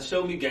 you gonna have to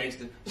show me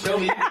gangster. Show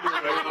me.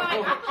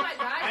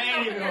 I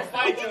ain't even gonna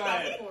fight your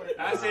ass.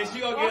 I said she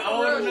gonna get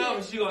old enough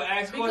and she gonna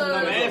ask questions and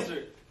I'm gonna answer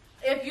it.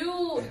 If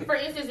you, for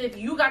instance, if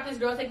you got this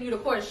girl taking you to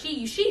court,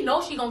 she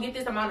knows she gonna get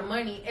this amount of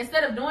money.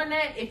 Instead of doing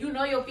that, if you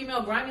know your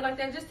female grimy like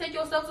that, just take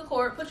yourself to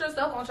court, put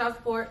yourself on child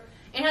support,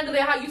 and handle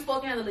it how you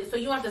supposed to handle it. So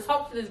you don't have to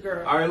talk to this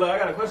girl. all right, look, I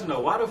got a question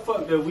though. Why the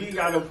fuck do we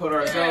gotta put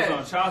ourselves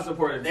on child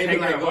support and They take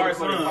be like, care of go our to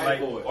court and son, fight like,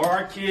 for it. or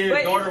our kid,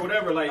 But- daughter,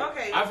 whatever? Like,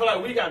 Okay. I feel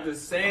like we got the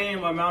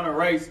same amount of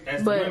rights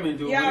as But- women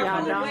do. Yeah, when it y'all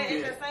comes to don't. but at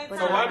kids. the same time,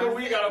 So why do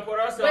we gotta put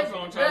ourselves But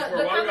on the child support?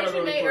 Why we comment gotta you go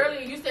to made court?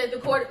 earlier, you said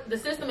the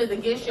system is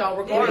against y'all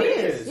regardless. It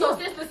is. So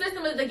since the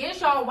system is against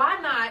y'all, why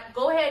not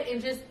go ahead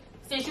and just,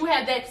 since you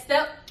have that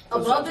step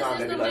above the sometimes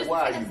they be system, like, just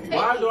why take you-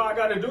 Why it. do I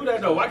gotta do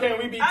that though? Why can't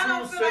we be I two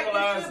don't feel like you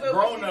civilized should, but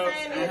what grown you're ups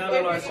saying and is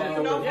handle our if shit?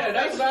 you don't Yeah,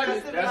 that's feel like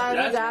right. you're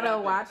That's You gotta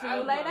watch who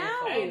you lay Ain't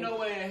down no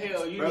way in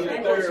hell you Bro, need a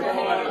you third put your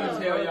party hands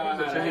to tell up. y'all how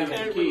Put to your hands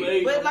handle up.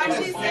 kids. But like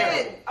she That's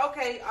said,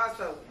 okay,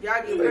 also, y'all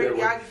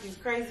get these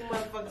crazy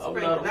motherfuckers I'm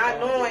pregnant, not not a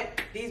knowing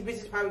these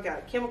bitches probably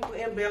got chemical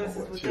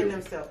imbalances within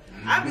themselves.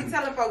 I be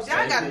telling folks,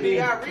 y'all gotta do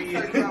y'all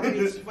research about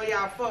bitches before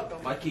y'all fuck them.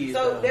 My kids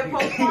So down their here.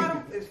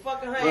 postpartum is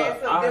fucking her Bruh,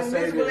 ass up. I'll Them say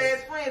miserable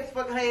this. ass friends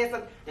fucking her ass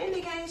up. That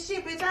nigga ain't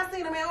shit, bitch. I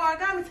seen him at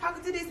Origami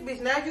talking to this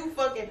bitch. Now you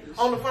fucking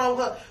on the phone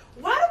with her.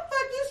 Why the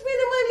fuck you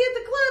spending money at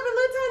the club and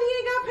Lil Tony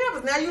ain't got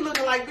peppers? Now you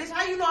looking like, bitch,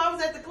 how you know I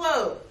was at the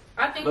club?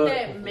 I think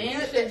that men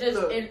should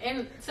just,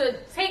 and to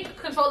take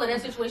control of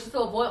that situation, to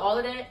avoid all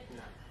of that,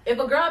 if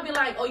a girl be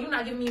like, oh, you're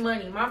not giving me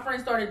money. My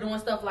friend started doing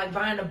stuff like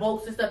buying the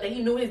boats and stuff that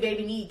he knew his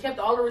baby need, kept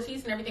all the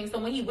receipts and everything. So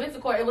when he went to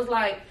court, it was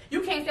like,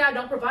 you can't say I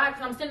don't provide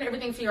because I'm sending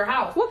everything to your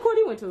house. What court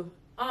he went to?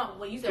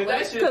 Well, you said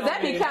what? Because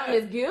that be counting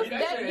as gift.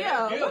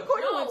 What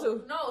court he went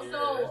to? No,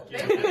 so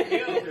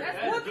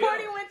what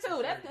court he went to?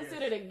 That's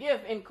considered a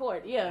gift in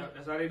court. Yeah.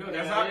 That's how they do it.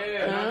 That's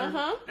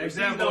how.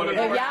 Example. If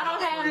y'all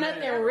don't have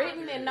nothing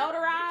written and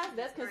notarized,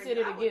 that's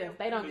considered a gift.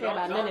 They don't care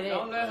about none of that.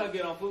 Don't let her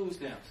get on food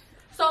stamps.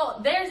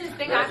 So there's this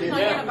thing I come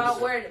in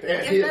about where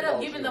instead of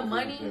giving the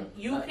money,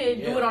 you can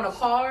do it on a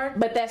card.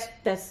 But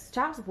that's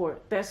child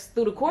support. That's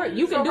through the court.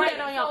 You can do that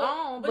on your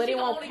own, but it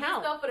won't count. She can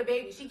only do stuff for the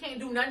baby. She can't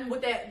do nothing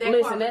with that.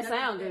 Listen, that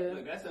sound good.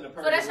 Look, that's in the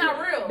so that's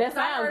not real. That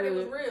sound good. It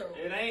was real.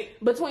 It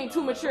ain't between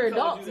two mature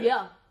adults,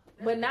 yeah,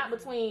 but not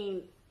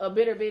between a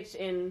bitter bitch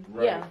and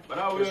yeah. But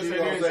I will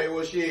say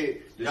well,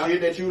 shit, the shit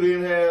that you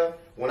didn't have.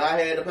 When I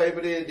had to pay for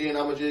this, then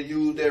I'm gonna just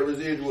use that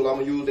residual. I'm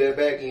gonna use that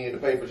back end to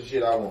pay for the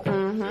shit I want.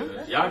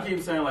 Y'all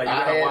keep saying like you I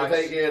gotta had watch. to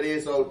take care of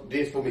this, so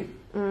this for me.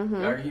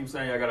 Y'all keep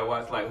saying y'all gotta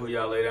watch like who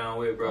y'all lay down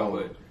with, bro.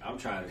 But I'm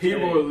trying to.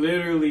 People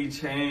literally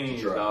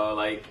change, dog.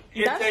 Like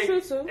that's true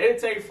too. It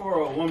take for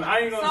a woman. I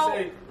ain't gonna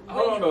say.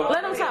 Hold on, though.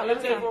 Let them talk. It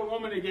take for a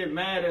woman to get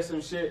mad at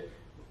some shit.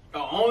 The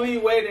only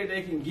way that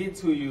they can get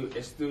to you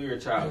is through your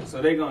child.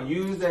 So they gonna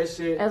use that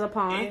shit as a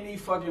pawn any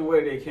fucking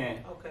way they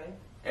can. Okay.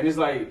 And it's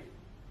like,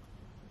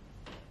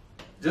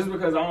 just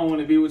because I don't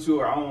want to be with you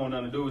or I don't want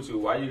nothing to do with you,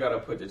 why you gotta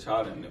put the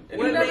child in them?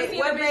 What made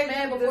you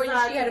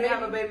decide to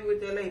have a baby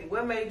with that lady?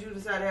 What made you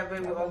decide to have a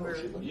baby with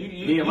her?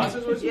 Me and my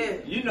sister? Yeah.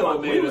 You know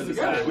what made us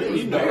decide.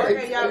 You know.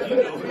 Okay, y'all.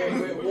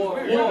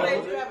 What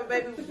made you have a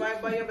baby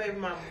by your baby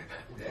mama?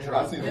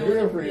 I seen the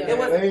girlfriend. It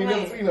was they ain't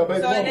never seen no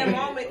baby so mama. in that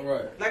moment,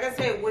 like I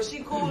said, was she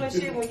cool and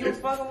shit when you was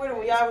fucking with her?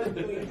 When y'all was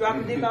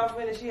dropping dick off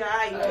in and she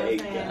alright, you know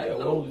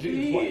what I'm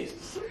saying?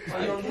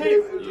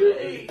 Here's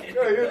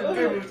the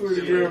difference between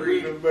the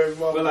girlfriend and the baby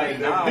mama. But like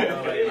now, like,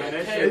 man,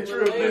 that shit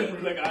true.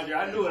 Look, Andre,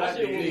 I knew what I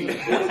did.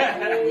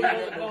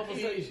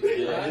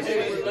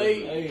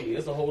 Hey,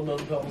 it's a whole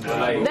nother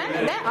conversation.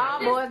 That all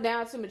boils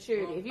down to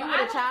maturity. If you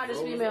with a childish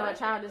female or a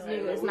childish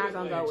nigga, it's not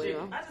gonna go with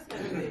them.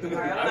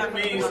 I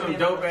mean some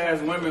dope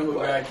ass women who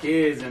got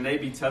kids and they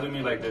be telling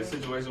me like the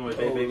situation with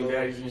their baby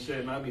daddies and shit,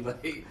 and I be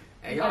like, hey,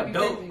 y'all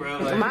dope, bro.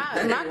 Like,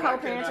 my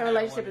co-parenting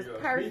relationship is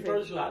perfect. Me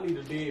personally, I need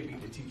a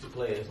deadbeat to teach a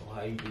class on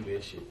how you do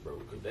that shit, bro.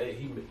 Cause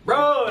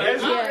bro,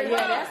 that's no.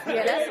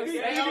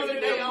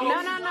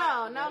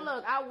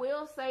 Look, I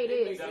will say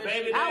this.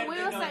 I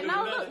will say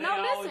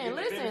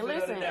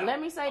listen. Let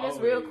me say this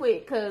real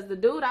quick, cause the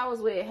dude I was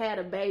with had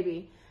a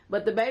baby,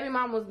 but the baby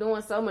mom was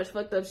doing so much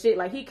fucked up shit.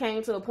 Like he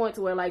came to a point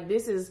to where like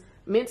this is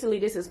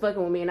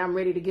fucking with me and I'm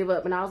ready to give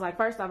up. And I was like,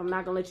 first off, I'm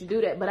not gonna let you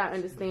do that, but I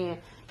understand.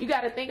 You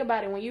gotta think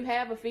about it. When you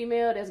have a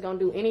female that's gonna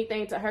do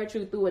anything to hurt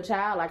you through a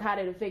child, like how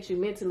that affects you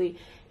mentally.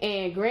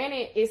 And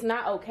granted, it's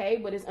not okay,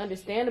 but it's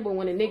understandable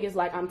when a nigga's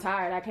like, I'm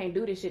tired, I can't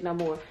do this shit no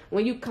more.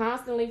 When you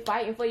constantly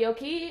fighting for your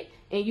kid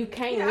and you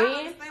can't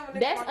win,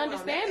 that's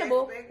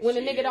understandable when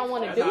a nigga don't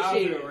want to do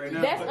shit.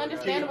 That's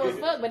understandable as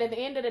fuck, but at the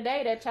end of the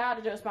day, that child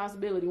is your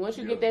responsibility. Once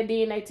you get that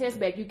DNA test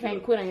back, you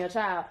can't quit on your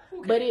child.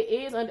 But it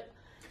is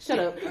shut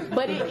up.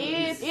 But it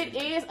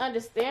is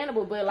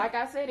understandable. But like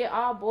I said, it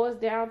all boils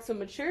down to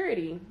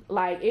maturity.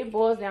 Like it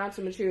boils down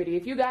to maturity.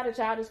 If you got a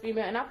childish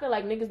female, and I feel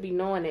like niggas be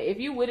knowing that. If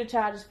you with a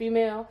childish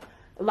female,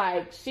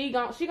 like she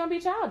gonna be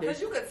childish.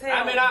 Cause you could tell.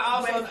 I mean, I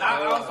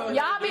also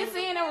y'all be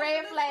seeing the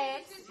red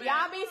flags.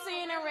 Y'all be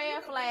seeing the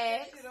red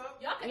flags.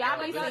 Y'all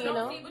be seeing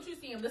them. But you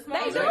see them. The small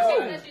They do.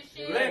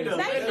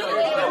 They do.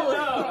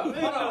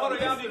 Hold on,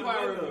 y'all be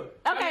quiet.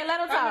 Okay, let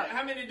them talk.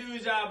 How many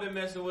dudes y'all been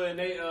messing with and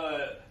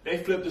they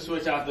flip the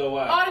switch after a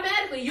while?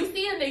 Automatically, you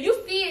see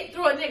it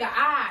through a nigga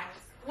eyes.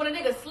 When a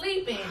nigga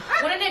sleeping,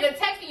 when a nigga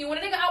texting you, when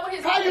a nigga out with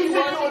his How you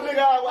gonna do a nigga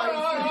out while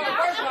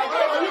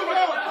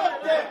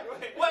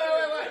Wait.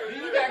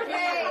 You got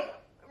kids?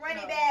 Run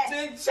it back.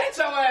 Shut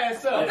your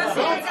ass up. I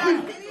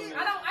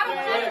don't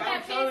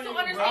have kids to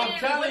understand. I'm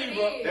telling you,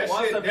 bro.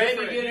 Once the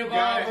baby get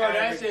involved, bro,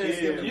 that shit is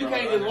simple. You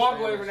can't just walk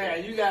away from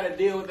that. You gotta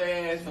deal with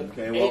their ass for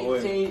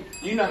 18.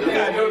 You know, you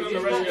gotta do it the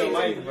rest of your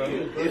life, bro.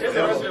 It's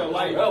the rest of your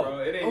life, bro.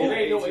 It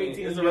ain't no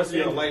 18. It's the rest of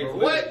your life.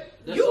 What?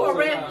 You a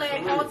red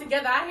flag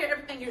altogether. I hear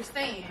everything you're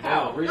saying.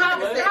 How a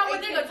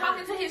nigga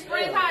talking to his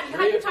friends?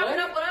 How you talking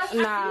up with us?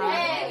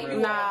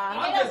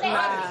 Nah.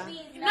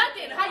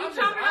 Nothing. How you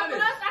chopping up with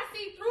us? I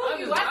see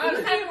through you. I see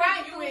the same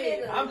right you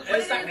is.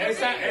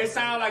 It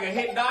sound like a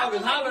hit dog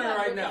is hollering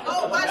right now.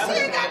 Oh, but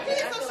she ain't got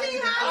kids, so she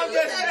ain't hollering.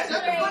 You said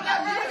shut the fuck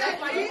up.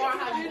 That's why you are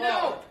how you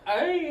are.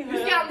 You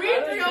see, I'm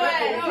reading through your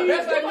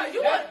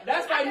ass.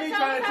 That's like me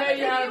trying to tell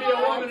you how to be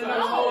a woman and not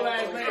a whole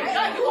ass man.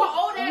 No, you an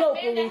old ass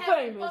man that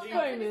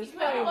famous.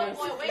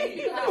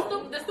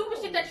 The stupid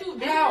shit that you've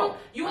been through,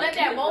 you let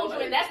that mold you,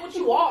 and that's what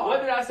you are.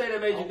 What did I say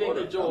that made you think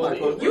of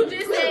Jordan? You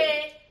just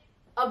said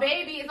a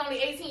baby is only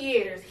 18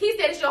 years. He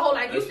said it's your whole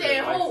life. You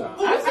said who?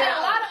 I said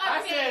a lot of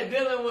other things. I said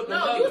dealing with the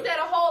No, you said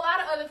a whole lot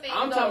of other things.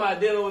 I'm talking about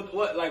dealing with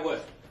what? Like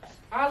what?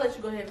 I'll let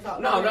you go ahead and talk.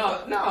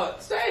 No,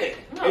 say it.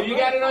 If you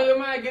got it on your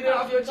mind, get it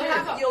off your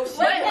chest. Was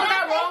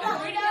I wrong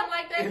for reading him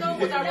like that, though?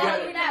 Was I wrong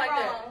for reading him like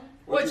that?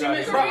 What you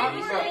mean?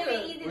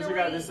 What you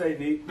got to say,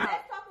 Nick?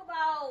 Let's talk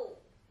about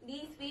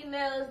these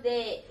females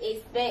that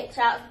expect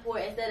child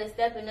support instead of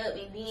stepping up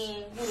and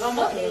being who the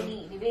fuck they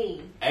need to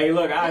be. Hey,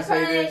 look, I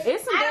say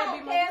this. I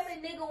don't care if a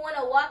nigga want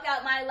to walk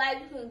out my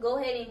life. You can go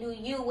ahead and do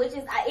you, which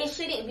is it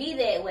shouldn't be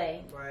that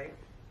way. Right.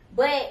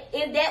 But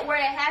if that were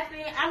to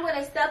happen, I'm going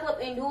to step up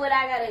and do what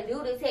I got to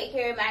do to take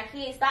care of my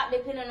kids. Stop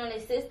depending on the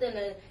system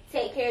to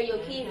take care of your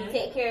kids and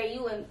take care of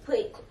you and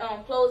put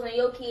clothes on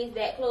your kids'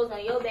 back, clothes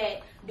on your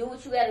back. Do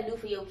what you got to do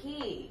for your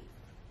kids.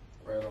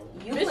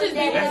 You put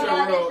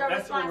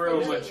That's a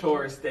real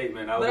mature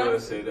statement. I will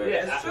say that.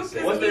 Yeah, it's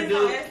true. What's the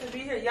deal? To be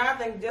here, y'all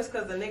think just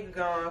because the nigga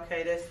gone,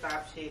 okay, let's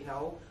stop shit.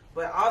 No.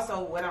 But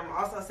also, what I'm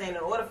also saying,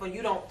 in order for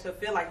you to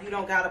feel like you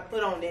don't got to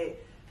put on that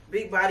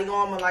big body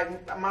armor, like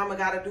mama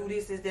gotta do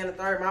this, then the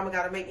third, mama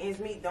gotta make ends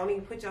meet. Don't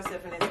even put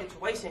yourself in that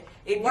situation.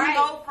 If you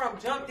go from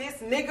jump, this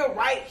nigga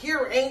right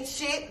here ain't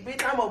shit,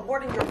 bitch, I'm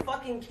aborting your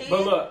fucking kid.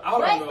 But look,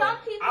 some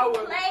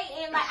people play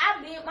and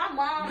like my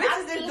mom,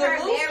 I've seen her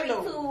married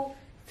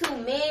to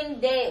men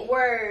that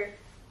were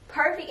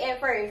perfect at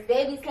first.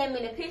 Babies came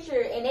in the picture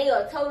and they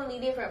are a totally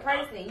different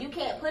person. You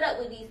can't put up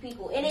with these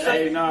people. And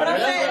they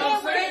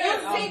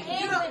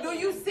do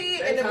you see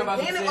it in the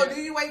beginning or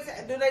do you wait?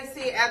 Do they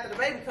see it after the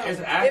baby comes?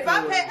 If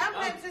I'm paying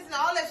attention to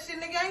all that shit,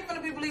 nigga, I ain't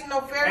gonna be believing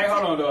no fairy tale. Hey,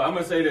 hold on though. I'm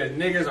gonna say that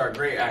niggas are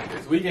great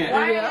actors. We can't.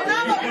 I'm a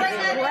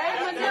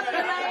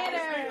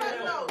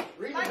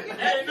great actor.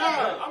 Hey, no,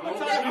 I'm gonna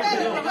tell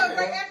you.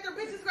 Great actor,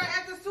 bitches, great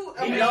actors too.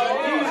 A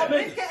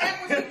bitch can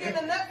act when she get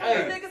a nut from the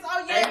niggas.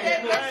 Oh yeah, I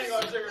ain't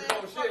gonna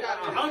sugarcoat shit. I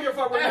don't give a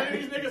fuck what any of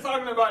these niggas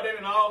talking about. They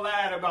done all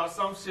lied about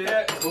some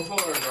shit before,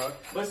 bro.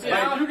 But see,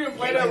 like, you can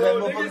play that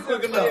role. Niggas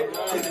quick enough.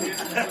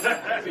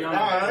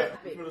 Alright,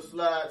 we're gonna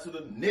slide to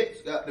the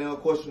next goddamn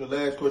question, the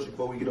last question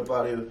before we get up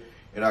out of here,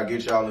 and I'll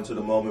get y'all into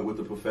the moment with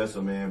the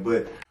professor, man.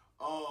 But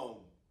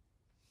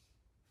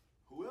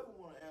whoever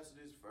wanna answer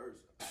this first.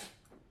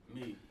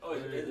 Me.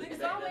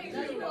 Niggas always.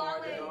 Whoever.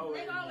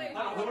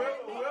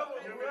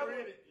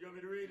 You want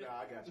me to read it?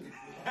 Nah, I got you.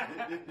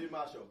 This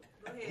my show.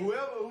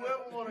 Whoever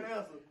wanna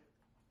answer.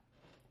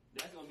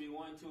 That's gonna be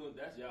 1, 2.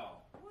 That's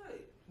y'all. What?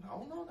 I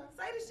don't know that.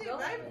 Say the shit,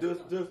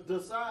 baby.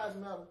 Does size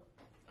matter?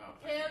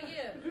 Hell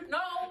yeah.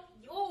 No.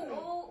 Ooh.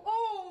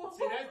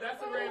 See,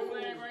 that's a red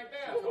flag right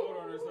there. Hold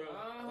on a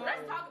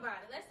second.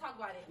 Let's talk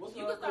about it.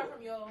 You can start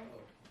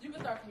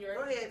from your.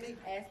 Go ahead, Nick.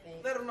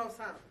 Asking. Let them know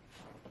something.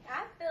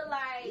 I feel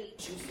like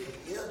She said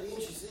yeah, then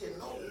she said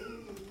no.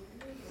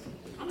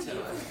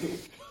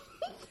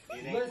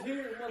 It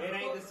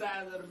ain't the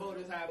size of the boat,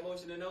 it's high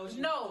motion in the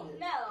ocean. No.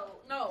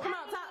 Come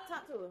on,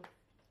 talk to her.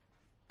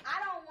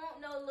 I don't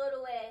want no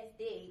little ass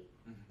dick.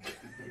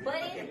 But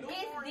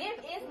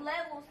it's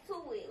levels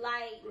to it.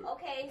 Like,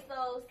 okay,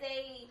 so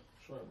say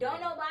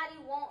don't nobody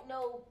want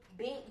no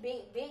big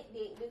dick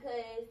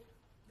because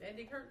that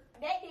dick hurt.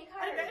 That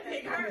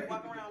dick hurt.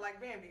 Walk around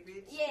like Bambi,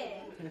 bitch.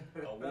 Yeah.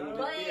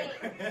 But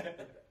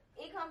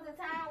it comes a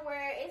time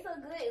where it's a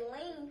good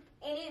length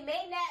and it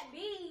may not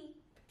be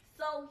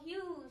so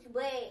huge,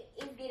 but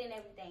it's getting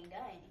everything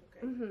done.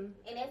 Okay.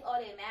 And that's all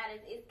that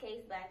matters. It's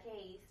case by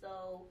case.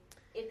 So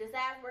if the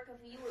size working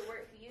for you, it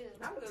work for you.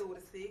 I'm good with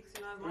a 6. You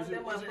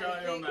know, what you got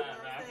on your mind, man?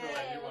 I feel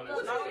like you want to.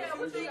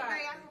 What you got? I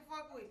can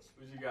fuck with you.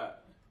 What you got?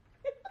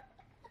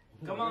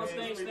 Come on,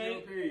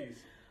 Stink.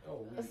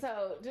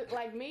 So, just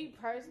like me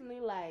personally,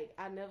 like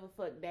I never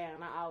fuck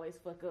down. I always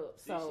fuck up.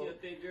 So she a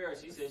thick girl.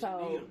 She said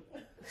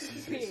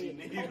she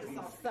need him.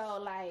 So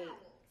like,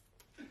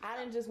 I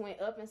done just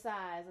went up in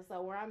size, and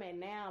so where I'm at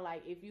now,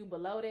 like if you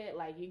below that,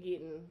 like you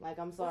getting like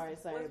I'm sorry,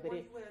 sir, but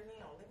it.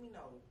 Let me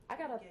know. I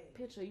got a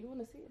picture. You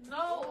want to see it?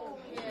 No.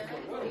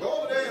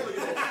 Go over there.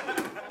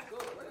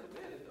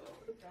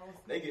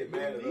 They get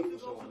mad at us for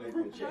showing their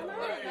picture.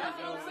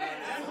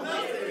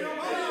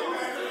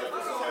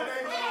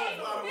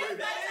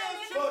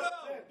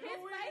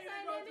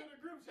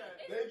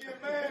 They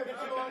get mad for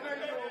showing their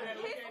picture.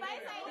 His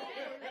face ain't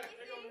in. Let me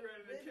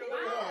see.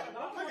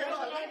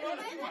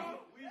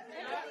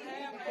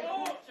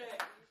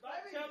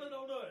 Stop telling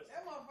on us.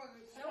 That motherfucker.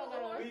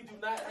 We do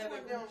not have a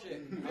group chat.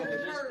 I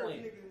was just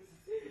playing.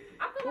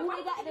 Ooh,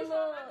 it got the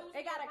little.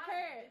 It got a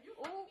curve.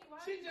 Ooh.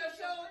 She just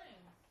showed.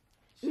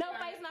 No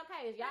face, no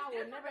case. Y'all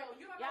would never see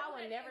Your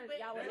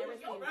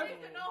this. friends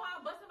to know how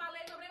I'm busting my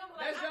leg over. They gonna be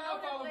like, That's y'all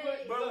fault.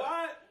 But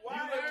why You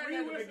learned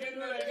at the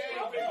beginning of the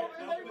game.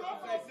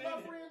 My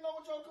friends know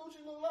what your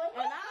coochie look like.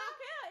 And I don't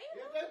care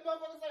either. If that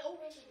motherfucker say, oh,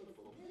 that shit look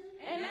full.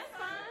 And that's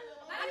fine.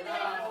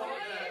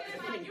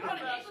 like, you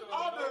wanna get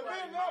I've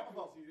been there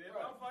before. If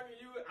I'm fucking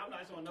you, I'm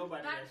not showing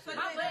nobody that So shit.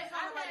 you bet ain't I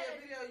talking about had-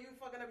 that video you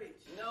fucking a bitch.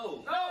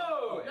 No.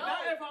 No,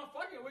 not if I'm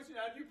fucking with you.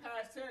 Now, if you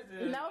past tense,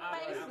 then No I-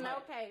 face, I'm no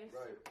like, case.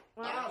 Right.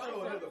 I'll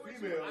show another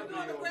female. I'm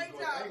doing a great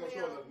job, I ain't gonna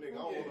show man. another nigga. I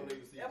don't want no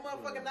nigga to see That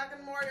motherfucker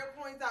knocking Mario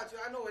coins out you.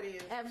 I know it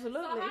is.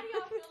 Absolutely. So how do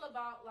y'all feel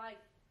about like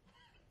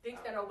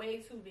dicks that are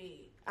way too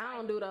big? I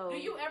don't do those. Do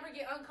you ever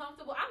get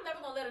uncomfortable? I'm never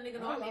gonna let a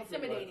nigga know I'm I feel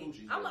like intimidating.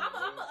 coochies, I'm I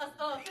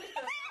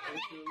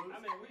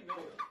mean, we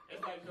know it. It's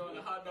like doing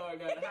a hot dog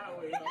down the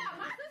highway. Yeah,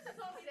 my sister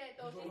told me that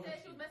though. She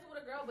said she was messing with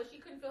a girl, but she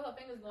couldn't feel her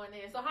fingers going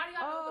in. So how do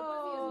y'all know if the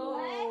pussy is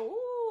loose?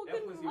 Oh, That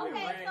pussy went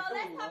Okay, ran so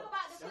let's through. talk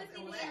about the pussy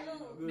being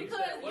loose.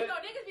 Because you know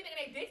niggas be thinking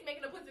they dicks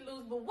making the pussy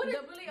loose, but what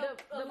is really a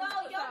So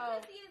your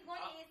pussy is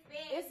going to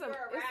expand It's if a-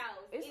 you're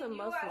aroused. it's if a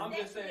you muscle. are I'm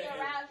just sexually saying,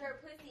 aroused, your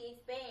pussy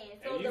expands.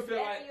 So and you the feel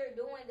better like- you're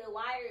doing, the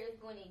wider it's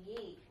going to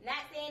get.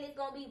 Not saying it's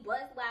going to be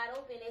bust wide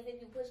open as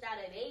if you pushed out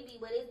a baby,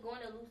 but it's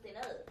going to loosen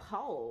up.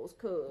 pause,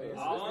 cuz.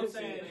 All I'm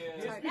saying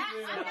is, I'm not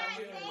saying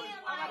like, you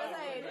know about to what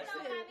say, I this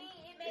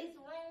mean? It makes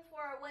room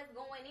for what's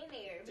going in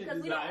there. Check Because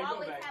this we out. don't It go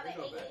always back. have It an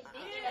go 8-inch back.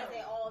 dick in us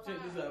at all Check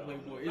times. this out,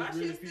 Playboy. My It's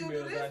really shit still do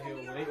females this out here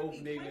when when we they all open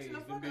be their clenching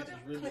legs, the them fuck out bitches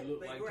of really them.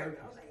 look like Like, turkeys.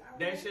 I was like,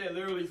 that shit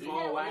literally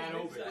fall wide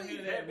open.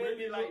 That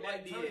really like that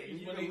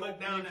turkeys You when can they look look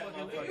down down that that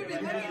motherfucker. You be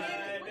motherfucker. looking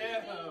at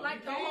it.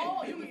 like the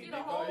whole. You can see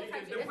the whole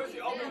type The pussy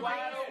open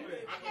wide open.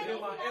 I I can hear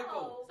my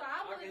echo. So I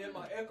I would can hear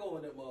my echo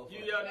in that motherfucker. You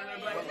yelled in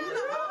there like,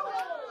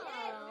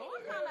 Oh,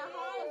 what kind of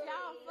hoes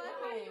y'all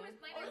How do you fucking?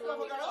 explain This that to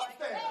motherfucker got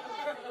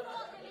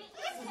upstairs.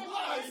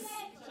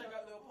 Check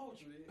out little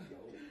poetry.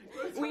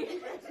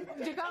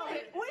 Jacoby,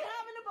 we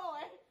having a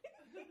boy.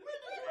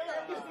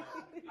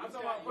 I'm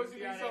talking about pussy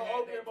be so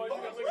open, but you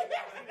can look at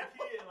that and the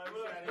kid like,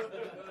 look.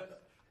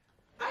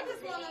 I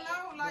just want to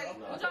know, like,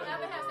 Would y'all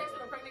ever have sex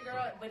with a pregnant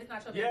girl, but it's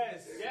not your baby?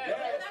 Yes, It's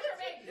yes, not your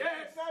baby.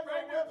 yes.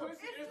 Pregnant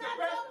pussy is the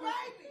best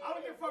pussy. I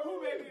don't give a fuck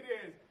who baby it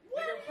is.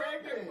 Nigga,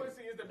 pregnant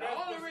pussy is the The best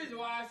only pussy. reason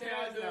why I say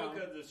I do it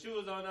because the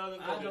shoe is on the other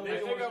I foot. know They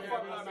they think gonna I'm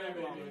fucking fuck my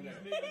baby mama in there.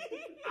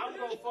 I'm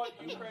gonna fuck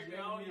you pregnant.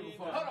 I don't give a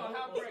fuck. Hold on,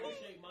 how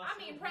pregnant? I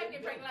mean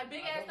pregnant, like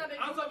big ass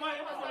stomach. I'm talking about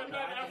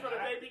after the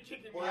baby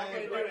kicking me. Boy, I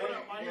ain't Like, ready. what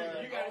up, my nigga?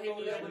 You gotta hit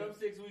me up when them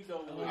 6 weeks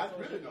over. with. I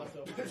really know.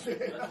 That's it.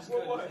 I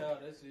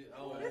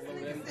don't this know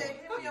nigga that.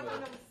 said, hit me up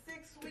when them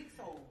 6 weeks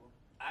over.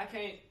 I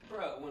can't,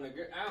 bro. When a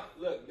girl,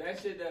 look,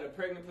 that shit that a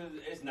pregnant pussy,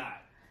 it's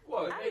not.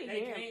 What? I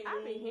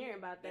be hearing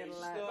about that a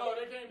lot. No,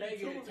 they can't They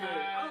be too get good. tired.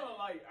 I don't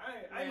like.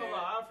 I ain't gonna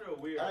lie. I feel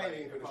weird. I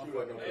ain't even gonna shoot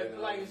up no It's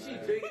like if she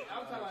big.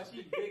 I'm talking about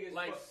she big as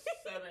Like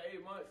fuck.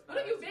 7-8 months. What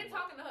have you been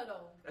talking to her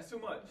though? That's too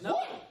much. No.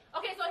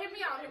 Okay, so hear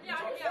me out. Wait. Hear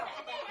me out.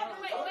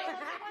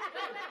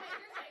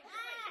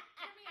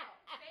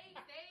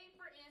 Say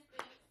for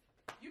instance,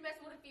 you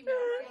messing with a female,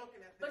 right?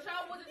 But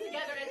y'all wasn't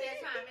together at that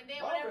time, and then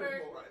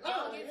whenever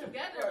y'all get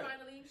together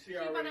finally, she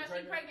found out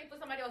she pregnant for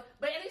somebody else.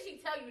 But at least she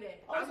tell you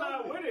that. I'm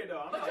not with it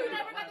though. But you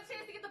never got the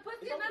chance to get the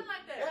pussy or nothing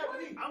like that.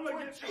 I'm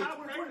gonna get how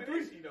pregnant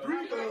is she though?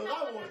 3 thugs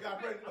I want got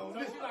pregnant on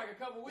this. She like a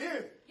couple weeks.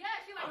 Yeah. Yeah,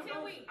 she like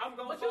 10 weeks. I'm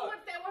gonna But you fuck.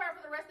 wouldn't stay with her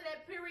for the rest of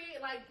that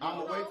period, like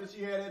I'm gonna wait till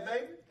she had that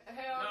baby.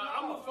 hell Nah,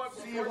 I'm gonna fuck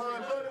See if her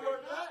and Buddy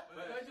work out.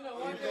 But you know,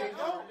 one If they thing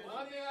don't,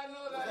 I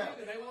know about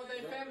niggas, they want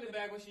their family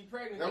back when she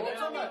pregnant. That's what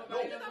I'm talking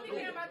Niggas about. don't be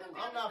caring about them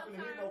I'm not finna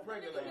sometimes. hit no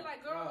pregnant Niggas be lady.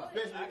 like, girl,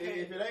 Especially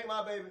if it ain't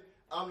my baby,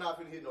 I'm not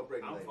finna hit no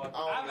pregnant lady. fucking-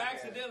 I I've don't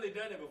accidentally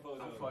done it before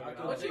though.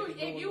 but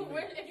if you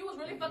was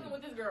really fucking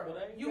with this girl,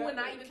 you would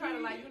not even try to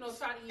try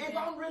to eat. If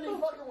I'm really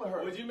fucking with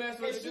her, Would you mess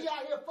and with she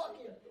out here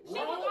fucking, She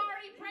was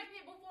already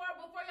pregnant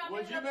before y'all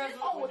Would made you up mess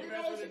this. with? Would you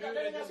mess with a dude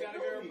that just got a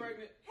girl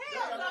pregnant?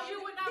 Hell no, you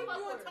would not keep fuck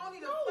you with and her. Tony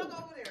the fuck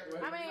over there.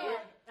 I mean,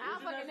 I'll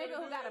fuck a nigga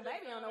who got a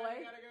baby on the way.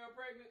 Got a girl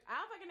pregnant?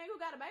 I'll fuck a nigga who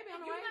got a baby on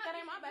the way. That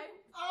ain't my baby.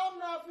 I'm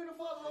not finna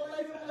fuck no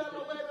lady who got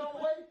no baby on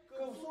the way.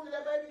 Cause as soon as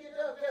that baby get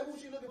there, guess who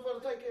she looking for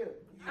to take care of?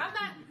 I'm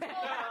not saying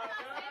that.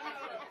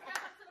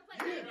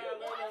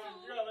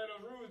 You gotta let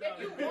those rules down.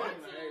 If you want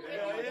to,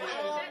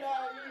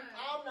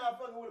 I'm not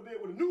fucking with a bitch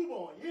with a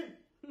newborn. Yeah.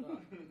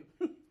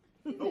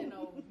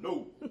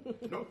 No.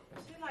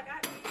 She like,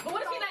 but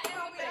what if she not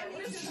asking for that?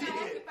 What if she not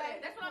asking for that?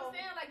 That's what I'm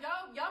saying. Like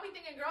y'all be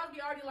thinking girls be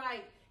already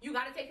like, you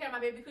gotta take care of my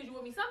baby because you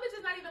with me. Some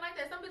bitches not even like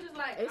that. Some bitches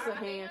like, It's a I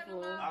can't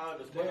handful. handle I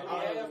understand. I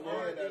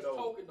understand that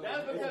though.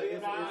 That's It's because a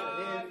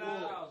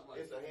handful.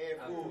 It's a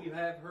handful. You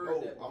have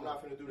heard that. No, I'm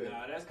not finna do that.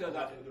 Nah, that's because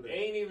I'm not finna do it that.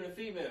 ain't even a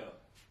female.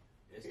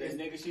 It's that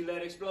nigga she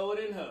let explode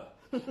in her.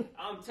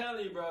 I'm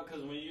telling you, bro,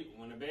 because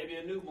when the baby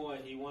a newborn,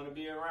 he want to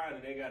be around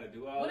and they got to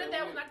do all What if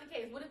that was work. not the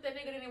case? What if that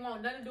nigga didn't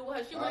want nothing to do with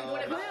her? She wasn't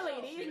doing it by Clearly,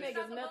 herself. these She was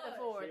niggas sucking nothing blood.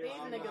 for it.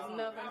 These niggas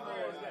nothing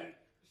for it.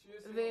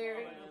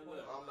 Very.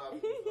 I'm not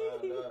finna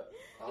find out.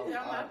 I'm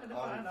not finna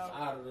find out.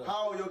 Out of the.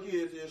 How old your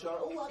kids is, Sean?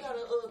 Oh, I got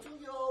a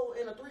 2-year-old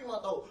and a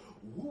 3-month-old.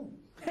 Woo.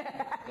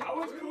 I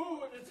was cool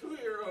with the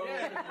 2-year-old.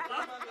 Yeah,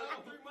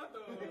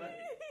 3-month-old.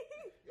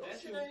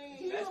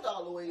 healed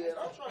all the way yet.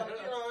 I'm trying to,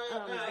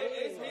 Nah,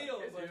 it's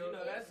healed, but you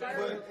know that's.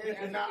 But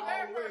it's not all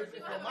the way.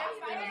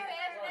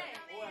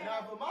 Now,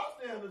 for my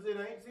standards, it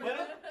ain't. See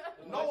that?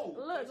 No.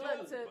 Look,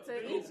 to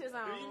each his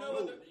own. Do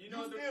you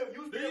know what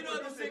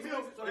the 6 weeks?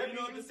 So you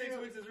know what the 6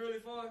 weeks is really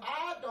for?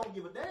 I don't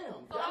give a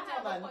damn. So I'm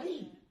talking about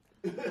me.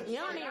 You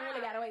don't even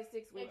really gotta wait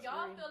 6 weeks. If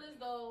y'all feel as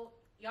though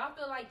y'all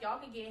feel like y'all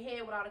can get head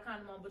without a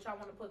condom on, but y'all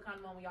want to put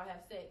condom on when y'all have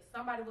sex.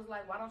 Somebody was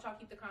like, why don't y'all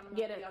keep the condom on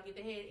when y'all get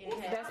the head and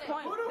have that's sex?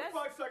 Point. Who the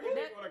fuck sucking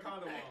dick with a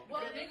condom on?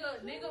 Well,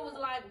 nigga was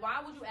like,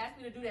 why would you ask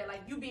me to do that?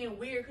 Like, you being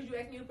weird because you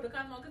asked me to put a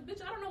condom on? Because, bitch,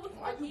 I don't know what the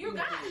fuck you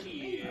got.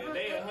 Yeah,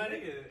 they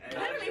 100.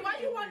 Literally,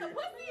 why you want the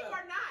pussy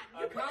or not?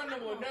 A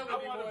condom will never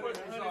be more than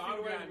 100 feet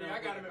away from me.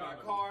 I got him in my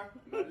car,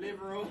 my living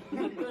room,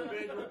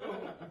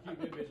 bedroom.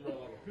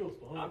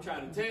 I'm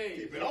trying to tell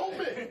you. Keep it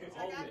open.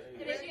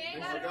 And if you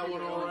ain't got it got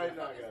one on right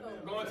now.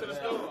 Going to the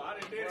store. I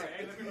didn't do that.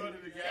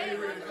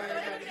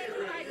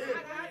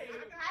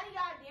 How do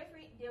y'all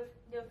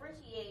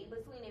differentiate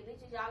between the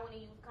bitches y'all want to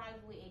use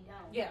condoms with and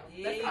don't? Yeah. I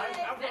feel like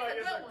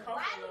it's a Why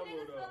comfort do level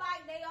niggas though. feel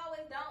like they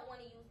always don't want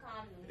to use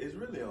condoms? It's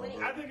really on.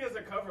 I think it's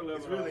a cover level.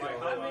 It's really like,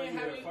 on. how long you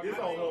It's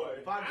on.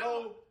 If I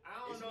go,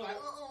 I don't it's know. like,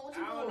 what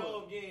you I don't doing?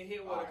 know if getting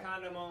hit with a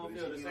condom on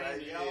feel the same Like,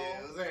 to yeah,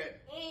 y'all. what's that? It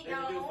They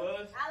do for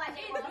don't. us. I like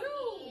that.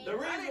 The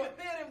reason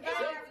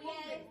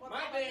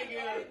my thing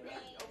is,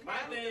 if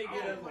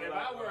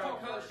I wear a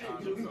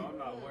condom, I'm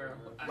not wearing.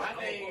 my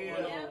thing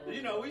is,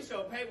 you know, we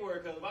show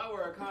paperwork because if I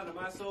wear a condom,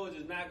 my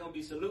soldier's not gonna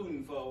be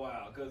saluting for a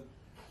while because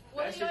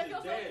Well, that you know, shit if your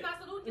is soldier's dead. not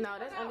saluting, No,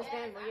 that's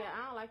understandable. Yeah, I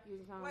don't like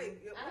using condoms. Wait,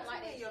 I don't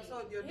like that your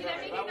soldier. He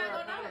that If nigga I wear a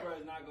not condom, gonna bro, know.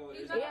 it's not gonna.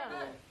 He's It's not not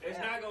gonna gonna.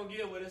 It's not gonna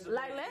give what it's.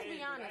 Like, let's be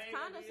honest,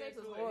 condom sex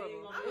is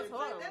horrible. It's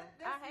horrible.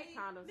 I hate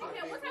condom sex.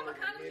 Nigga, what type of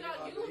condoms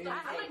y'all use?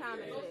 I hate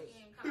condom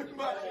sex. My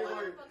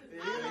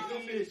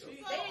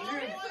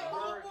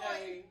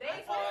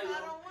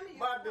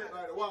dick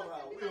like the Waffle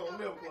House. We don't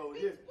never close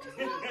this.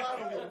 You want me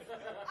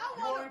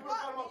to put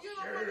condom on?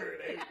 Sure,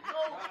 they go.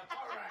 All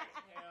right.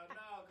 Hell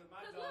no, because my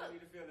dog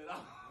need to feel it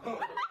all.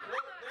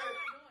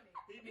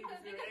 He needs to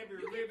feel every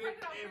ribbon,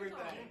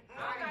 everything.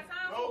 I got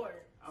time for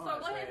it. So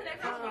go ahead to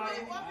that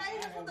conversation.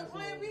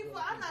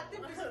 I'm not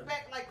them bitches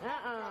back like. I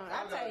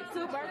take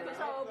 2 birth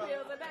control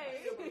pills a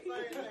day.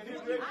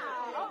 I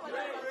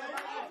overdose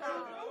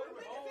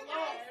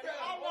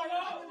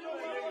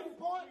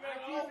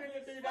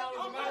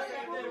on birth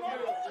control.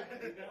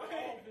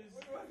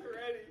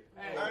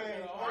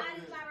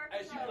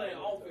 Hey, she playing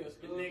offense,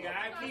 Nigga, I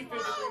keep $53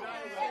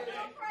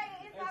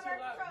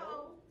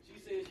 She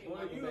said she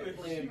Well, you was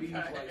playing beats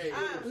like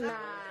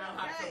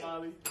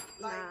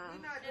Nah.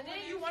 And then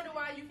you wonder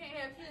why you can't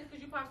have kids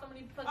because you pop so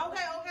many fucking.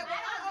 Okay, but I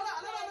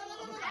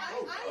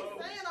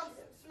ain't saying I'm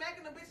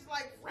smacking the bitches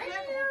like. Nah,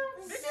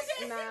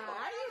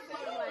 I used to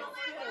be like,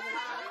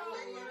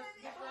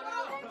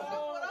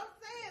 What I'm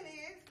saying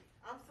is,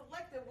 I'm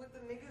selective with the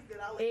niggas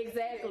that I let.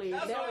 exactly.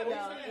 There we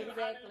go.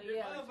 Exactly.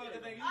 Yeah. I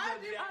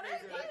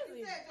just, like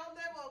you said, your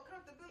level of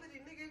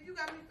comfortability, nigga. If you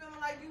got me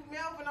feeling like you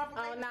Melvin off of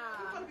Oh,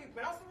 nah. you gonna be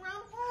bouncing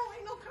around the phone.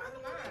 Ain't no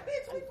condom on that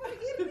bitch. We finna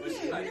get it in.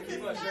 If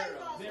it's nice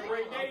on, Then man.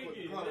 Ray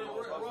Naked. Then I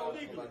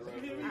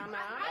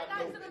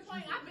got to the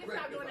point. I've been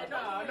stopped doing that.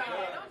 Nah.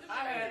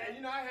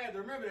 I had to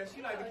remember that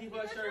she like to keep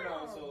her shirt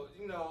on, so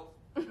you know.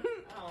 I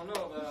don't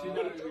know about. She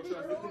not even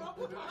trusted.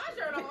 Put my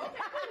shirt on.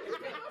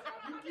 Okay.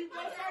 You keep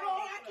your shirt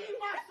on, I keep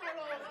my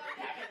shirt on.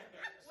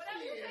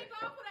 Whatever you take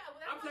off, whatever.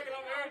 I'm taking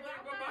off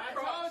everything but my I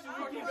cross. told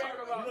you we keep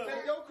talking about.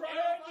 Take your cross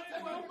off, I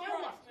take off my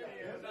watch.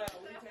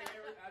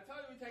 I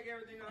told you we take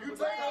everything off. You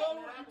take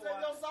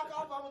your sock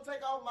off, I'm gonna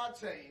take off my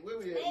chain. Where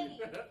we at?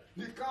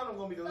 This condom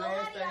gonna be the So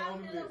last thing how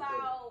on do the y'all feel list.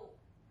 about,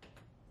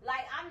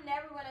 like, I'm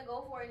never gonna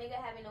go for a nigga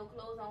having no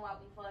clothes on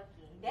while we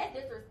fucking. That's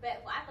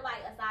disrespectful. I feel like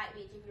a side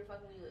bitch if you're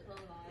fucking me with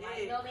clothes on.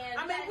 Like, no man.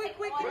 I mean, quick.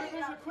 Wait. Don't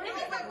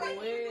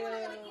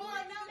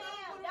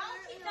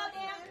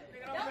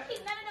keep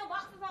none of no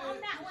boxes on.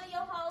 I'm not one of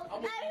your hoes. I'm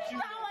gonna beat you.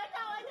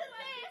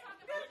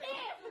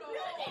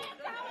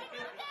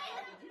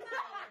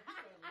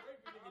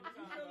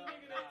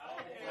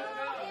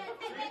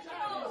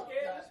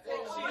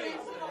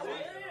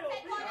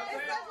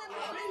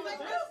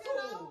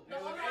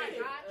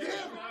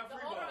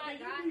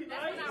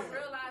 That's when I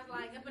realized,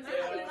 like, if a nigga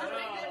really respect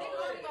that, nigga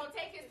only gonna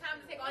take his time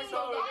to take all his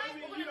clothes off.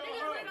 But when a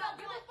nigga really don't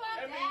give a fuck,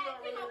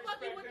 he gonna fuck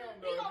you with the.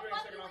 He gonna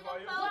fuck you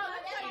with your clothes.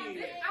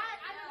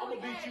 I'm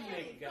gonna beat you,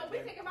 nigga. So we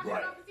taking my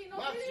shirt off to see no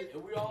titties.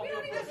 And we all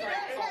don't even see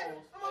that.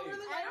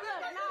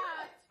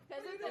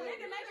 Cause if the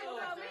nigga naked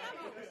tell me,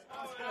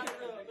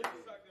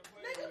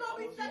 nigga don't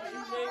be sucking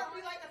on her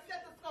be like a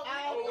stethoscope.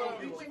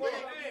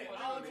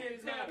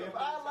 If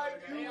I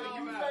like you and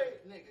you say,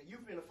 nigga, you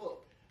finna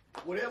fuck.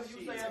 Whatever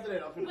you say after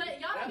that, I'm finna.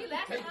 But y'all be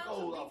laughing take your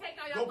clothes off. take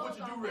all your Go clothes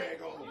put your off.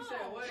 do-rag on. You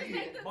said what? Shit.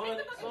 Take the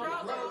fucking drawers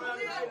off.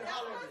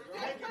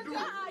 Make it do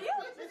it. you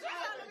was just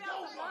trying to be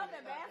on some love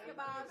and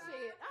basketball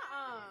shit.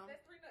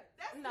 That's 3 nuts.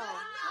 That's No.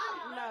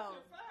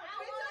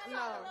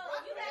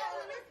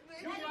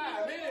 You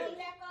lying, man.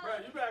 Bro,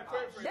 You better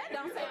quit for That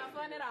don't sound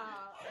fun at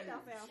all. That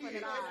don't sound fun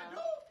at all.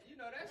 You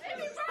know that's I'm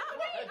a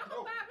 5-minute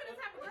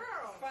type of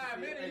girl. 5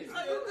 minutes. So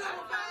you good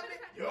 5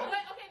 minutes?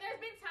 But okay,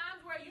 there's been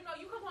times where you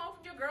come home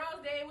from your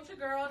girl's day with your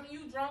girls and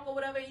you drunk or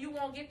whatever and you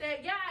won't get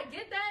that. Yeah, I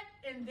get that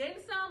and then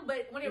some.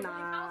 But when it really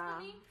counts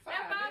for me,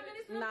 that 5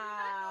 minutes. Nah.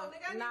 How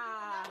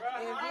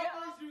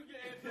much you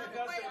get into that?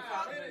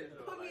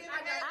 Put me in the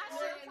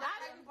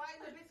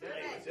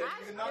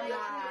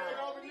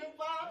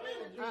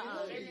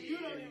You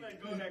don't even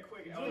go that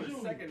quick. On the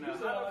second now.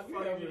 How the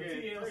fuck you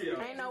get 3 of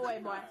them? Ain't no way,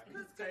 boy.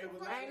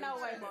 Ain't no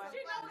way, boy. She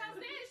know what I'm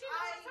saying. She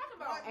know what I'm talking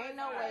about. Ain't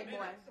no way,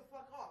 boy.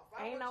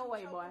 Ain't no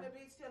way, boy. Man,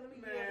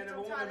 if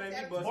a woman make me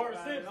bust Bart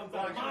Simpson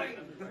type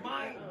shit.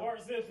 Bart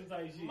Simpson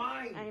type shit.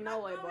 Ain't no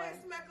way, Go boy. ahead,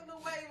 smack a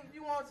little wave if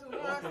you want to. You know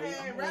what I'm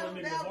saying? Rattle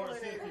Nigga, down Bart with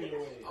Simpson it. your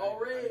way.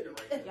 Already.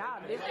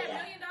 Y'all It's different. that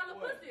 $1 million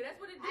pussy. That's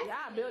what it did.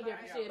 Y'all build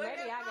different shit. But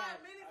Maybe I that got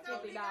 5 minutes,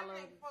 though, $50. nigga, I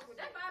can't fuck with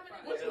That that. 5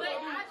 minutes. But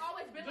I've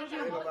always been like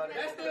that.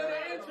 That's still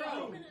the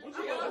intro. What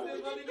you got?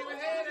 Still gonna give a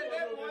head at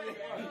that point.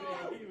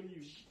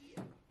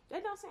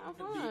 That don't sound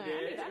fun.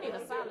 I need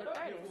a solid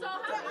 30. So how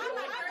I you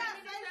like got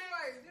 30 minutes? safe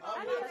words. You know,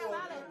 I need a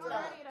solid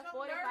 30 to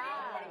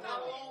 45.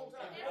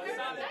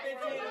 Solid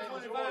 15 to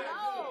 25.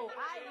 No,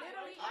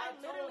 I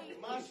literally,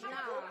 My shit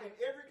nah. work in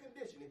every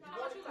condition. If you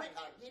want it quick,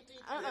 I'll get these.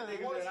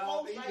 Niggas that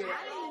all they get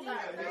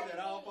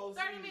that all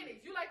post 30 minutes.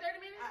 You like 30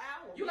 minutes? An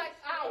hour. You like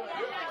hour.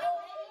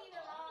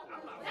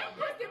 That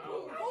pussy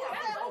pool.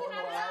 That's moving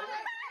out of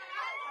time.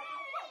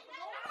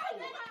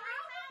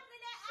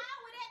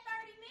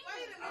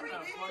 Wait a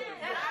minute, bitch.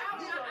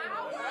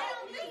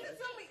 Listen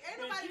to me. Ain't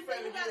nobody say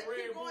you gotta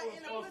keep going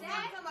in the pussy. I'm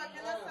talking about you.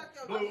 Let's suck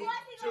your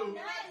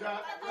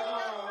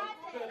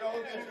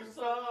Don't you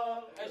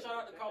saw? Hey, shout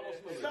out to Carlos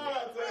Smith. Shout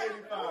out to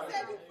Who 85.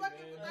 said you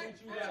fucking for 30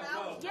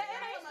 hours? Yeah,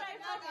 it ain't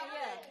straight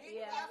fucking.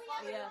 Yeah. I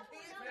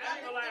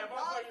ain't gonna lie, if I'm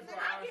fucking for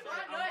I hours, get my I'm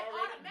nut already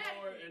bored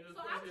automatic. and this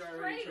So I'm pussy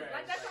already straight. trash.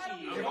 Like that's how I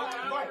don't If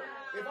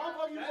I'm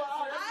fucking you for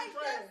hours, I that's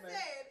trash, just man.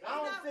 said. I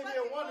don't sit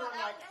here wondering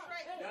like,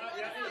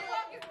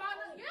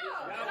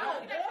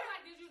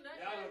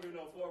 Y'all don't do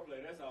no foreplay.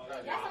 That's all.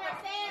 That's what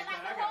I'm saying.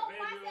 Like the whole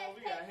process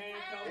We got takes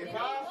handcuffs. time. if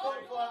I fuck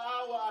for an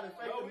hour, I'd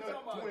fake the nut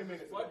 20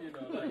 minutes. Fuck you,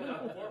 though. Like,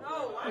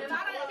 No, And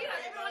I don't, he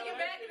like on your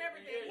back and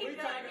everything. He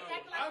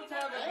acting like I'm he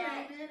talking does. I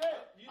ain't did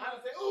that.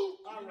 I'd say,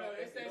 ooh. You know,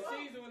 it's that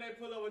season when they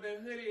pull up with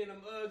that hoodie and them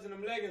Uggs and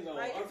them leggings on.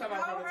 Like, I'm talking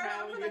about from the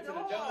time we get to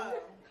the dome.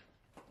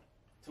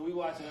 So we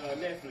watching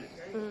Netflix.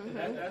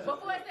 That's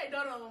Before I say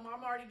done on him, I'm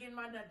already getting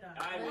my nut done.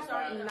 I just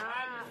Nah.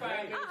 find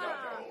Ain't no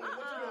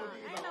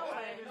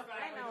way.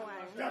 Ain't no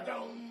way.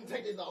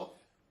 Take this off.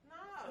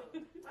 No. 5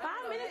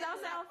 minutes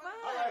don't sound fun.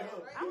 All right,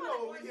 look. You know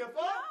what we here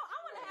for? No, I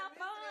want to have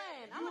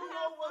fun. I want to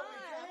have fun.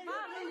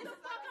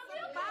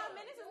 5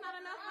 minutes is not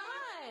enough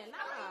fun.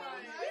 No.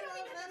 We don't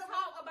even have to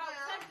talk about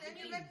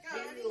touching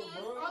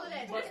all of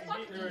that. Just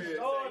fuck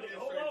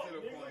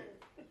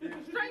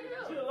straight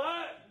up.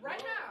 Right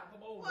now.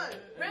 Come on, What?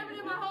 man. Ram it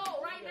in my hole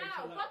right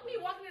now. Fuck me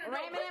walking in the door.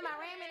 Ram it in my.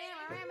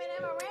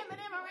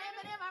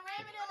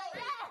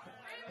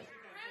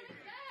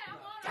 Yeah, I'm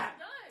all done.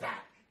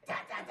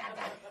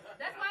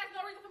 That's why there's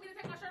no reason for me to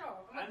take my shirt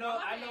off. I know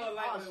a Oh,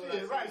 lightweight.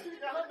 shit, right. She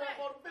got her nut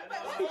on the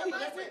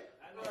That's it.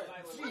 I know a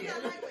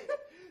lightweight.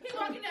 He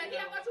walking there. He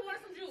I thought you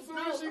wanted some juice.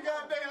 Soon as she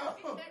got down.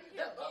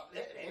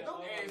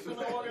 Hey, so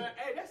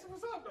hey, that's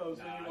what's up though.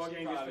 So you walk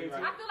in and get straight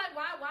to I feel like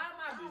why am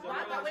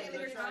I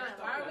wasting your time?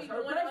 Why are we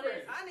doing all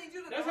this? I need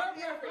you to That's her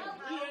preference.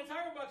 You ain't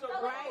talking about your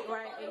Right.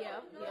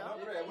 Yeah.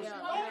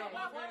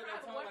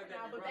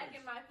 But back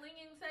in my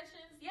flinging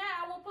sessions,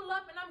 yeah, I will pull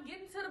up and I'm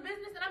getting to the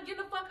business and I'm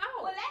getting the fuck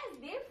out. Well, that's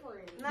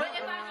different. But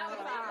if I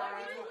was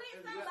You with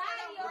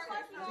somebody, your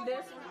fucking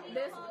This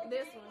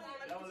one.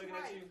 I'm looking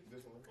at you.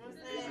 This one. Cause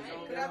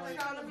I'm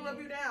trying to flip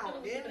you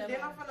down.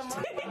 Then I'm finna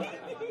money.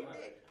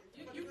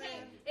 You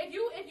can't if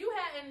you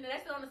have and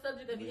that's on the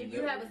subject of if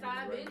you have a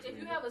side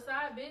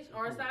bitch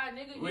or a side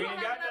nigga, you We don't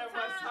ain't have got enough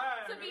that much time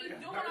time. to be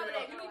doing all of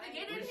that. You need to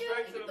get in We here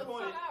straight and to get the the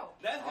point. fuck out.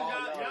 That's All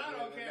because y'all y'all been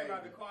don't in the care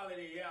about Navy. the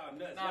quality of y'all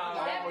nuts. All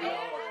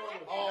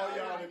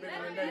y'all that been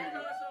in the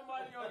Navy.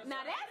 Now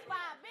that's 5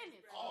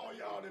 minutes. All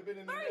y'all that been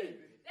in the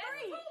Navy.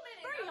 That's 2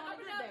 minutes. Three on a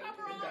good day.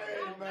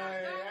 Hey, man,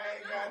 I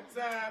ain't got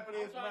time for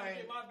this, I'm trying to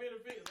get man. my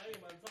benefits. I ain't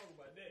about to talk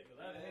about that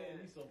because I done had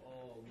me some.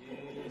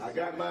 Yeah. I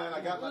got mine. I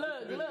got my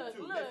Look. too.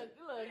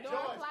 Doing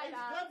George flight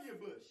ops. H.W.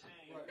 Bush.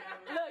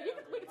 Look,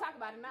 we can talk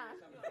about it now. I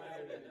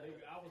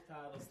was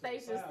tired of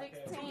Station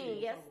 16,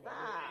 yes I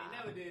sir.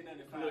 never did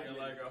nothing fine. looking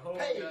like a whole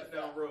Hey.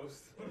 goddamn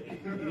roast.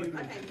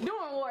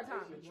 Doing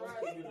wartime.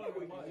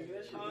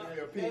 Nigga,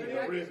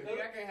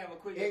 I can't have a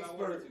quick if I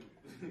wanted to.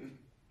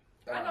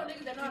 I know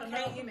niggas that know how to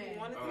make you man.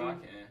 Oh, I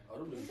can.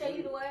 You say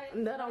you the what?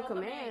 Nut on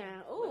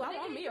command. Ooh, I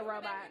want me a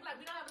robot. Like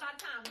we don't have a lot of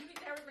time. You need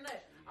to hurry for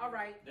nut. All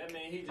right. That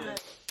man, he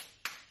just.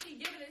 He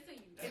giving it to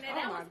you. And Oh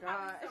that my was God.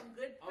 probably some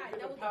good I'm pipe. giving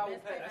That was power the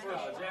best pack. pipe That's I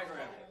called had.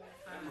 jackrabbit.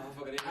 That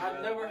motherfucker didn't I've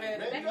never had Man,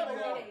 that. you gotta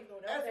days,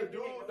 though. have, as a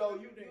dude though,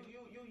 you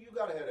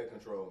gotta have that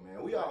control, man.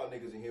 We all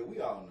niggas in here, we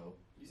all know.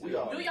 We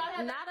are. Do y'all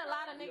have Not a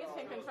lot of niggas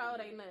can control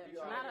they nuts.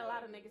 Not a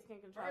lot of niggas can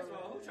control First of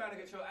all, it. who's trying to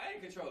control? I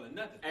ain't controlling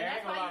nothing. And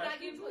that's why you're not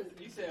getting pussy.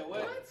 You said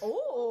what?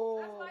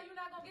 Ooh. That's why you're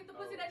not gonna get the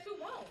pussy that you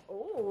want.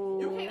 Ooh.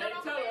 You can't get no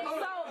pussy. So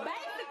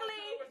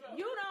basically,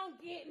 you don't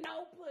get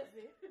no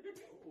pussy.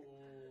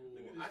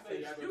 I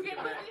say You get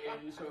pussy?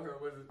 and you show her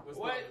what's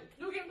What?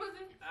 You get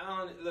pussy? I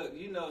don't look.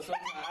 You know,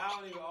 sometimes I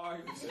don't even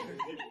argue with certain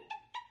people.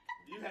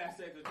 You have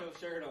sex with your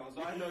shirt on,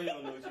 so I know you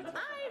don't know what you're talking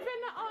about. I ain't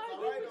finna argue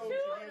with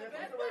you. The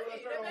best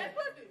pussy. The best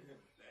pussy.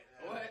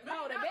 What?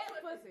 No, the best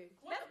pussy.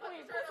 That's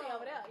Queen's pussy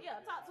over there.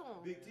 Yeah, talk to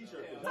him. Big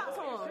T-shirt. Talk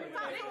to him.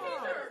 Talk Big to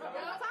t-shirt. him.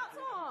 Talk to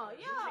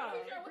him.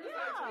 Yeah. T-shirt with the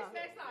Yeah.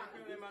 big size.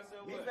 Feeling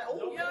myself Big what? fat.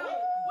 Ooh. Yo,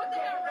 what the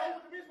hell,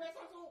 bro?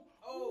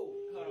 Oh,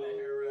 hold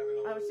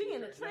on. Oh, she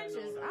in the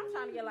trenches. I'm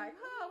trying to get like,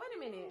 oh, wait a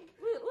minute.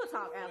 We'll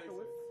talk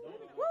afterwards.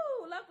 Woo,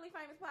 Locally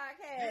Famous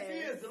Podcast.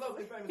 This is the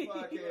Locally Famous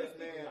Podcast,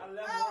 man. I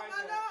left Oh it my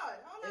right God!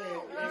 Hold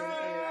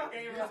on.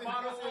 Gave her a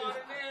bottle of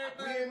water and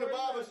everything. We in the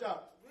barber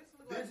shop.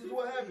 This is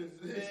what happens.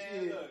 This Man,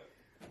 shit. look,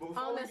 But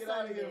before On we the get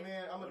out of here, Sunday.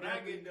 man, I'm when gonna I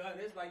get done,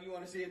 it's like you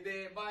want to see a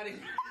dead body.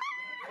 Man,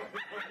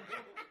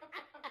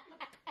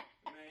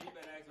 you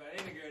better ask about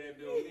any girl that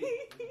do me.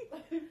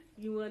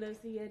 You wanna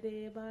see a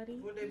dead body?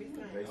 What they be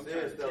saying? They I'm trying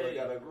said to Stella tell you.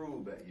 got a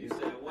groove back. You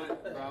said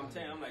what? Bro, I'm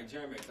telling you, I'm like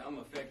Jermex. I'm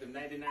effective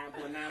 99.9%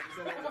 of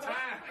the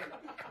time.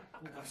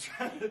 I'm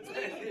trying to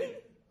tell you.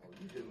 Oh,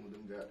 you dealing with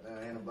them goddamn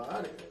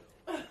antibiotics.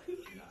 Nah,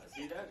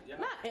 see that? Yeah.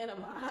 Not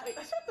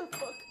antibiotics. Shut the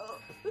fuck up.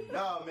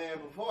 Nah, man,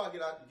 before I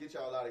get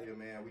y'all out of here,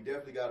 man, we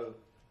definitely gotta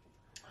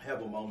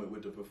have a moment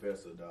with the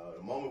professor, dog.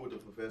 A moment with the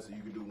professor,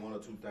 you can do one or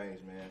two things,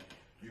 man.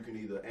 You can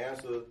either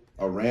answer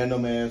a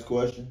random ass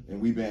question,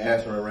 and we've been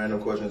answering random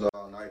questions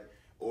all night,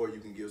 or you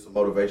can give some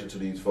motivation to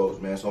these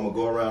folks, man. So I'm gonna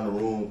go around the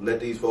room,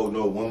 let these folks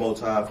know one more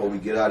time before we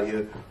get out of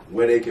here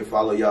where they can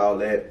follow y'all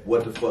at,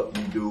 what the fuck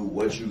you do,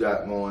 what you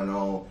got going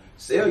on.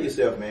 Sell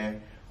yourself, man.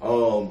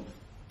 Whoever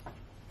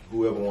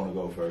want to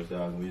go first,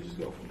 dog, we just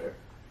go from there.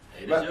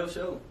 Hey, this your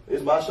show.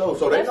 It's my show,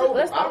 so they know. I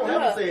Let's start don't from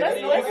have her. to say it.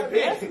 They know you can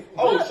pick.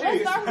 Oh Let's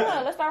shit. start from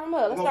her. Let's start from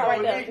her. Let's start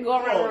right there. Go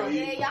around the room.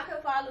 Yeah, y'all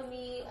can follow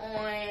me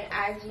on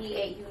IG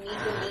at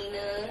Unique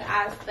Amina.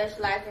 I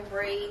specialize in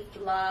braids,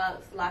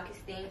 locks, lock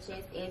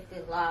extensions,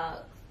 instant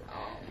locks.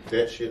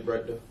 That shit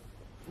right there.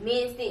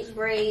 Mid stitch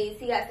braids.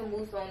 He got some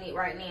mousse on it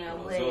right now.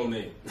 Oh, But so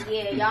me.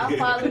 yeah, y'all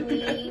follow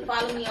me.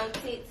 Follow me on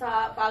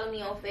TikTok. Follow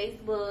me on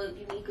Facebook.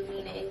 Unique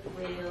Amina as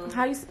well.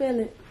 How you spell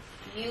it?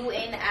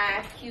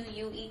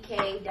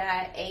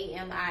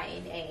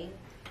 UNIQUEK.AMINA.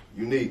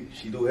 Unique.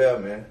 She do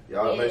have, man.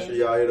 Y'all make sure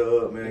y'all hit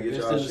her up, man. Get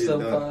y'all shit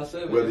done.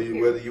 Whether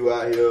you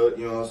out here,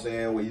 you know what I'm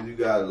saying, whether you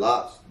got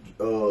locks,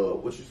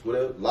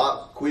 whatever,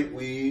 locks, quick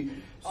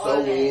weed,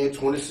 sew in,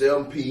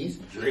 27 piece,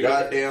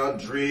 goddamn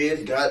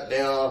dreads,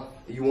 goddamn,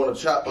 you want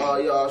to chop all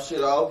y'all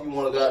shit off, you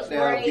want to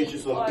goddamn get you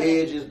some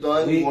edges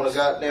done, you want to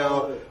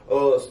goddamn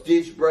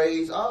stitch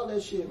braids, all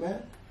that shit,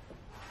 man.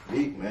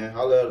 Neat, man.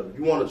 Holla at her.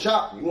 You want to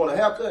chop, you want a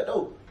haircut,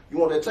 though. You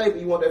want that taper,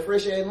 you want that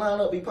fresh ass line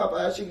up, be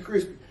Popeye Chicken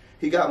Crispy.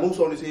 He got mousse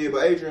on his head,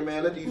 but Adrian,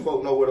 man, let these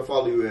folk know where to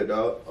follow you at,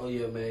 dog. Oh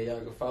yeah, man, y'all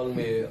can follow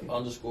me at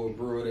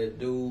 _brewer, that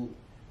dude,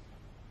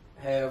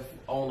 half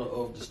owner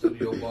of the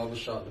Studio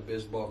Barbershop, the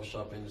best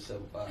barbershop in the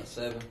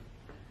 757.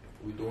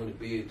 We doing it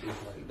big just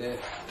like that.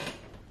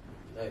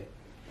 Hey,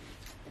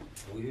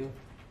 we here.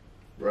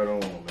 Right on,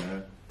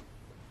 man.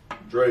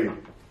 Dre.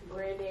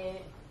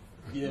 Granddad.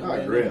 Yeah, Not man,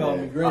 they Granddad. call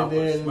me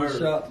Granddad in the Smurf.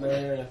 shop,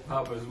 man.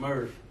 Papa's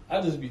Murph.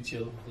 I just be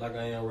chilling like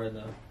I am right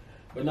now.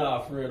 But nah,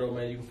 for real though,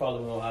 man, you can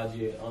follow me on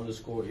IG at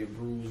 _ it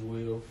brews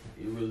well.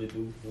 It really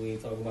do. We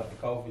ain't talking about the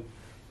coffee.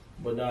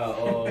 But nah,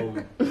 Wow.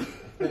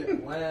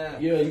 yeah,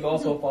 you can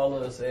also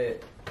follow us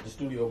at the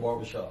Studio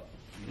Barbershop.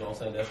 You know what I'm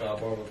saying? That's our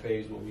barber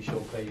page where we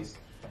showcase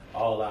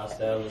all our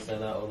stylists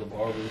and our other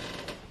barbers.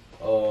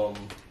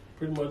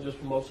 Pretty much just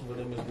promotion for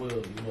them as well. You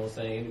know what I'm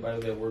saying?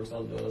 Anybody that works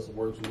under us or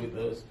works with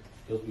us,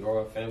 because we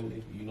are a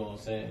family, you know what I'm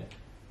saying?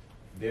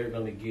 They're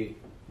gonna get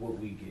what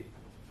we get.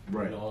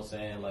 Right. You know what I'm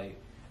saying? Like,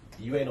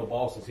 you ain't no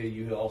boss until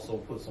you also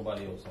put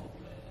somebody else on,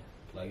 man.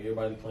 Like,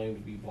 everybody claim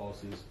to be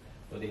bosses,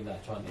 but they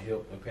not trying to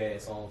help and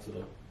pass on to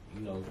the,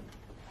 you know,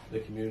 the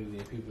community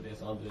and people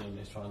that's under them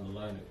that's trying to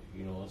learn it.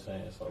 You know what I'm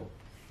saying? So,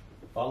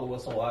 follow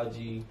us on IG.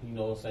 You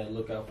know what I'm saying?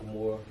 Look out for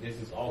more. This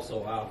is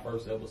also our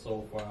first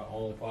episode for our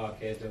own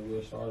podcast that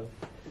we're starting.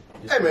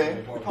 Hey,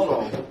 man, hold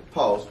on.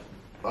 Pause.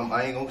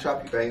 I ain't gonna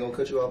chop you. I ain't gonna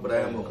cut you off, but I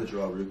am gonna cut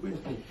you off real quick.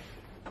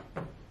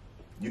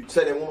 You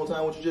say that one more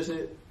time, what you just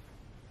said?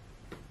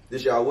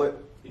 This y'all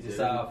what? This is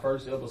our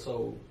first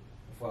episode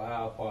for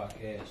our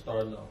podcast,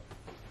 starting off.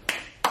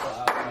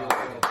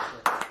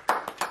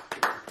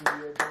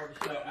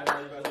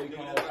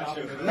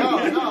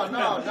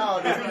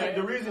 No.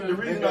 The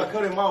reason I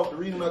cut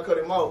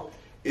him off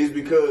is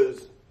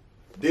because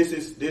this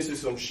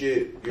is some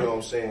shit, you know what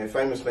I'm saying?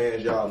 Famous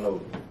fans, y'all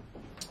know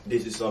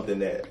this is something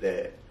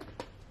that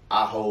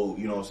I hold,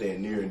 you know what I'm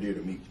saying, near and dear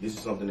to me. This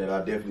is something that I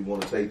definitely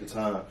want to take the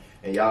time.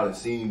 And y'all done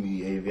seen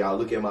me. And if y'all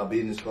look at my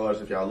business cards,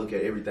 if y'all look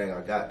at everything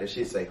I got, that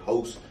shit say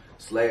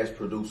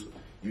host/producer.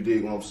 You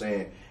dig what I'm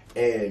saying?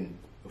 And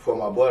for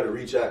my boy to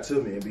reach out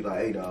to me and be like,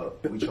 hey dog,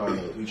 we trying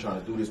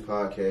to do this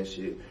podcast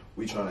shit.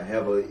 We trying to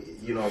have a,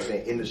 you know what I'm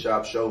saying, in the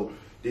shop show,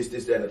 this,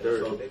 that, and the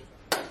third. So,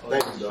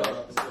 thank you, dog.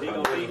 I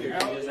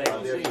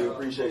definitely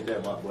appreciate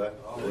that, my boy.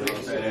 You know what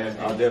I'm saying?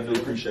 I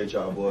definitely appreciate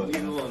y'all, boy.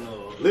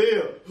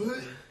 Leah.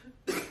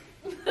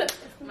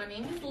 My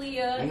name is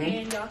Leah,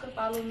 and y'all can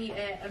follow me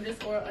at __LIAHH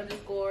 __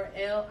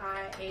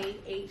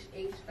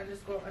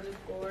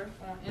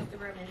 on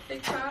Instagram and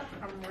TikTok.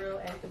 I'm real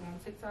active on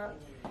TikTok.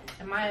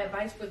 And my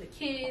advice for the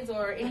kids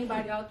or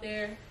anybody out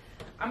there,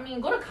 I mean,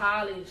 go to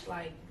college,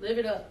 like, live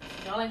it up.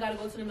 Y'all ain't got to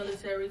go to the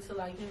military to,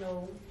 like, you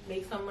know,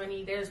 make some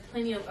money. There's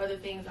plenty of other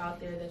things out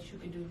there that you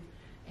can do.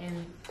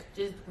 And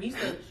just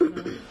research, you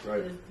know.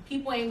 Right.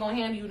 People ain't going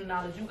to hand you the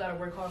knowledge. You got to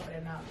work hard for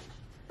that knowledge.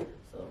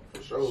 So,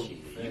 for sure. Shit,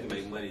 you can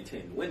make money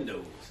tinting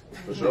windows.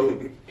 For sure.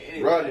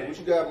 Rodney, what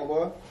you got, my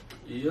boy?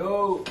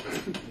 Yo,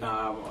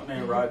 my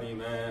name Rodney,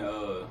 man.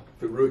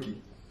 The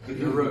rookie.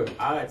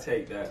 I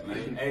take that,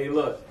 man. Hey,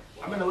 look,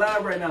 I'm in the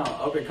lab right now,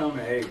 up and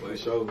coming. Hey,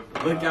 but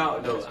look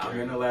out though. I'm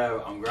in the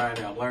lab. I'm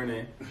grinding. I'm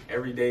learning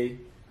every day.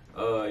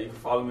 You can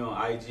follow me on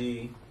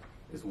IG.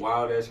 It's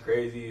wild as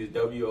crazy. It's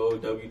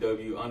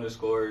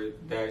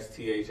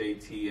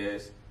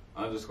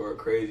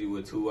WOWW_THATS_crazy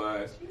with 2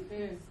 Y's.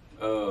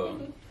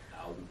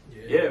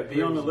 Yeah,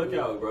 be on the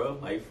lookout, bro.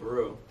 Like, for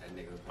real.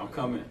 I'm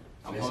coming.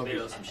 I'm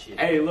hungry. Some shit.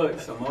 Hey, look,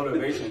 some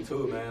motivation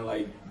too, man.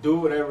 Like, do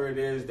whatever it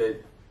is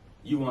that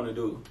you want to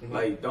do.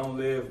 Like, don't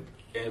live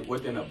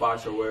within a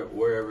box or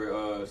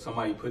wherever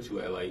somebody put you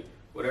at. Like,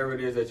 whatever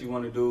it is that you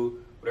want to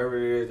do, whatever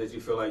it is that you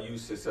feel like you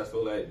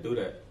successful at, do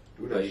that.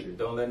 Like, shit.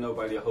 Don't let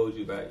nobody hold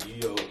you back.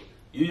 You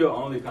your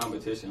only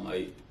competition.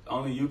 Like,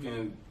 only you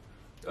can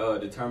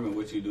determine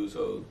what you do.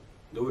 So,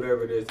 do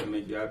whatever it is to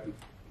make you happy.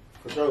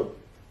 For sure.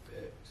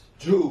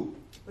 Jew.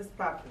 What's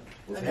poppin'?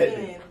 What's Again,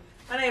 happening?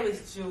 my name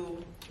is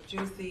Jew.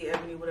 Juicy,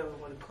 Ebony, whatever you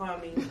want to call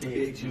me.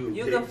 Big Jew.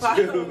 You can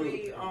follow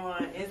me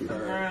on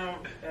Instagram,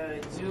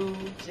 Jew,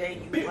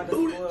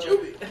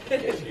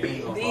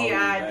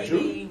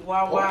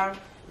 J_DIDDYY.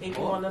 If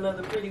you want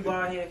another pretty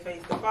bald head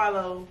face to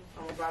follow,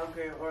 I'm a bottle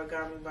girl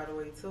origami, by the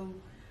way, too.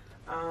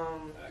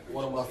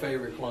 One of my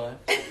favorite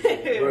clients.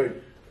 Right.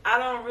 I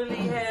don't really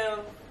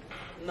have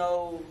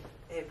no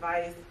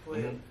advice,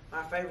 but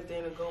my favorite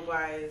thing to go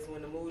by is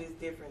when the mood is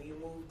different, you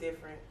move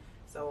different.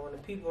 So when the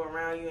people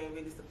around you ain't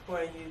really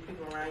supporting you,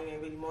 people around you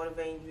ain't really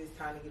motivating you, it's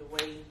time to get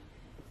away,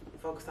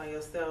 focus on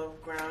yourself,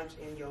 ground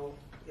in your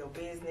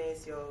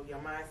business, your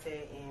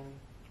mindset, and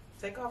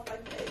take off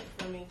like that.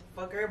 For me,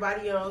 fuck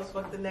everybody else,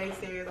 fuck the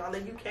naysayers, all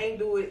that. You can't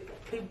do it.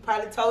 People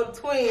probably told the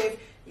twins,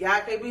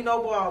 y'all can't be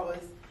no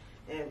barbers,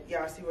 and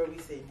y'all see where we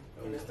sit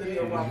in the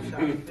studio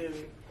barbershop. You feel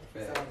me?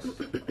 So,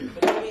 believe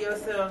in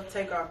yourself,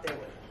 take off that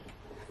way.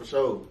 For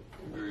sure.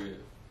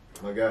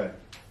 My guy.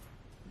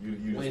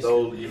 You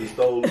stole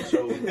the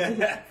show.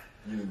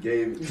 You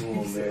gave it to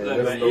him, man.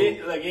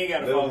 Look, you ain't got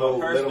to follow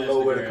my personal Let them know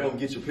where to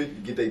Instagram.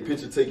 come get their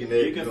picture taken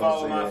there. You can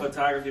follow my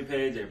photography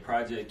page at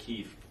Project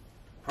Keith.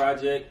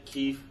 Project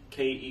Keith,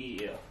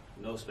 KEF.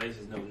 No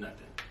spaces, no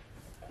nothing.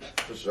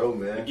 For sure,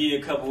 man. I'll give you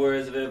a couple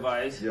words of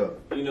advice. Yeah.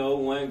 You know,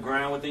 one,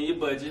 grind within your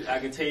budget. I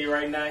can tell you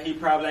right now, he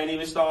probably ain't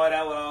even started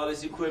out with all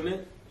this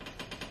equipment.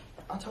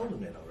 I told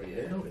him that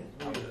already. I know that.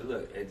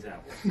 Look,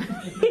 example.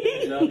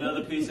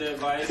 Another piece of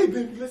advice.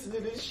 Listen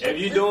to this shit.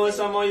 If you're doing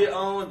something on your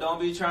own, don't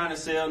be trying to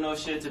sell no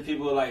shit to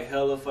people like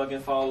hella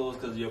fucking followers,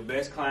 because your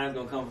best clients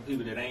gonna come from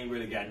people that ain't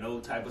really got no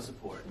type of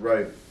support.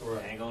 Right.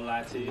 I ain't gonna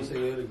lie to you.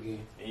 Say it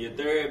again. And your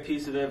third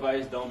piece of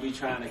advice, don't be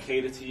trying to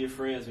cater to your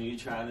friends when you're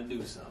trying to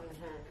do something.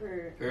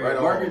 Right,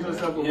 market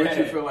yourself with what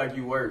you feel like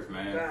you worth,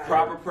 man. Right.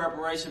 Proper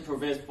preparation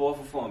prevents poor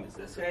performance.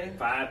 That's Okay.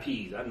 5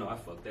 P's. I know I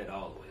fucked that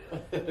all the way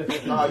up.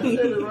 Nah, you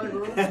said it right,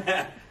 bro.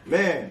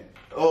 Man,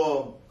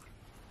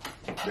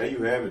 there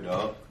you have it,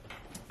 dog.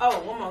 Oh,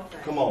 one more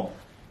thing. Come on.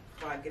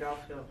 Before I get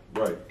off here.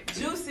 Right.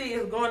 Juicy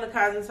is going to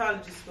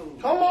cosmetology school.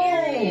 Come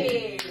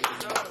on.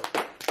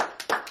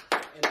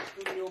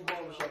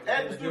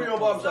 At the studio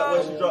barbershop,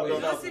 where she dropped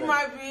those off. Juicy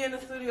might be in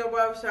the studio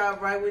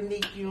barbershop right with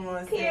Nick, you know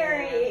what I'm saying?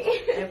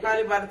 Period. And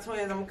probably by the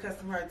twins, I'm going to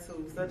custom her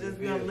too. So just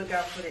be on the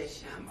lookout for that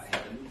shit.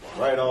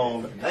 Right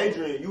on.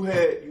 Adrian, you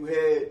had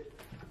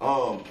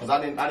cause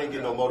I didn't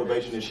get no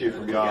motivation and shit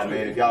from y'all,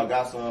 man. If y'all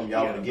got some,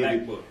 y'all wanna give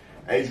it.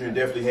 Adrian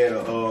definitely had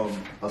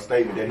a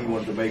statement that he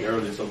wanted to make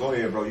earlier. So go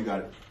ahead, bro, you got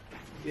it.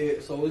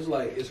 Yeah, so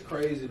it's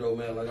crazy though,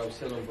 man. Like I was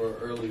telling bro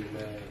earlier,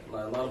 man.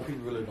 Like a lot of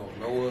people really don't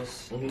know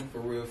us for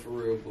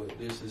real. But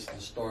this is the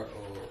start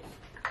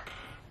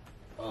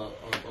of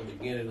a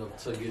beginning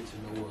to get to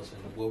know us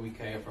and where we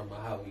came from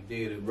and how we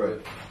did it. Right.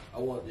 But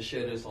I wanted to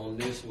share this on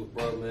this with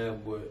bro,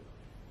 man. But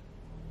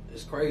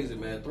it's crazy,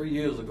 man. 3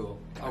 years ago,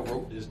 I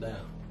wrote this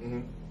down.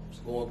 Was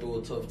going through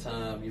a tough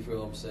time. You feel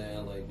what I'm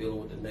saying? Like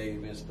dealing with the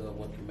Navy and stuff.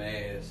 Went to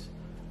mass.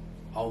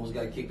 I almost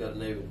got kicked out of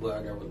the Navy, but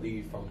I got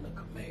relieved from the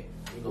command.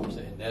 You know what I'm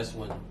saying? That's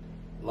when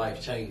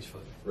life changed for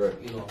me. Right.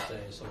 You know what I'm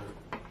saying? So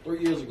 3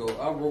 years ago,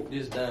 I wrote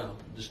this down.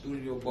 The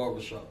studio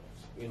barbershop.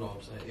 You know what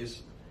I'm saying?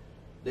 It's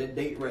that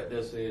date right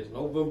there says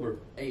November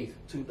 8th,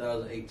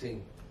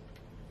 2018.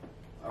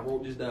 I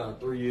wrote this down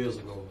 3 years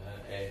ago,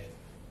 man,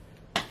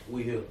 and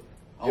we here.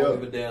 I don't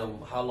give a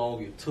damn how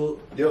long it took.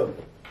 Yeah.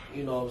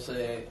 You know what I'm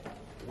saying?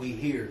 We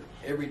here.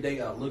 Every day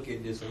I look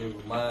at this and it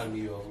remind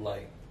me of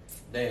like,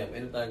 damn,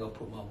 anything I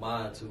put my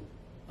mind to,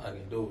 I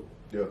can do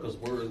it. Yeah. Because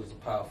words is a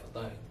powerful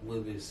thing.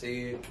 Whether it's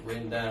said,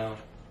 written down,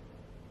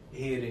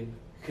 hidden,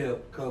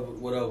 kept, covered,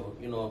 whatever.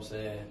 You know what I'm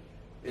saying?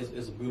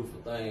 It's a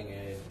beautiful thing,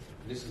 and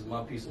this is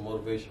my piece of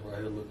motivation right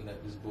here, looking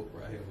at this book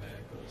right here, man.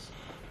 Because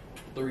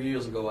 3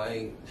 years ago,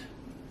 I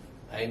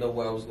ain't know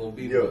where I was gonna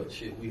be, but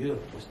shit, we here.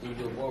 We're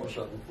Studio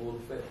Barbershop in full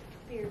effect.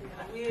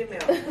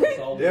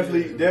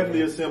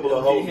 Definitely a symbol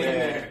of hope,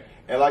 man.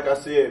 And like I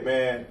said,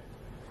 man,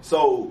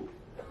 so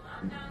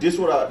this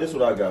what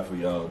I got for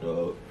y'all,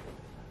 dog.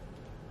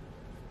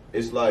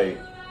 It's like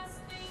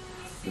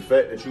the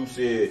fact that you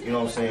said, you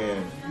know what I'm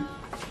saying,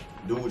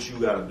 do what you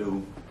gotta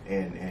do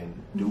and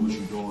do what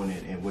you're doing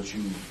and what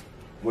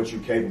you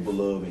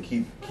capable of and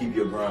keep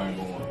your grind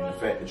going. And the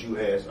fact that you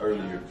asked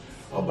earlier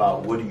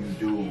about what do you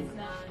do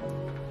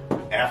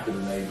after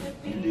the Navy,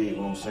 you did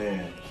what I'm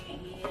saying.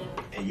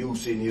 And you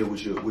sitting here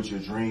with your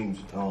dreams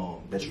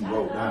that you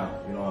wrote down,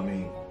 you know what I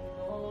mean?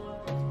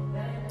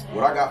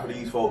 What I got for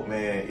these folk,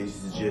 man,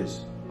 is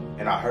just,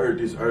 and I heard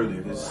this earlier,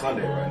 this is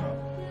Sunday right now,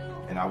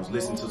 and I was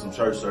listening to some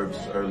church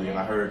services earlier, and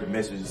I heard the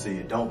message that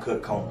said, don't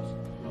cut corners.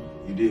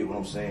 You did what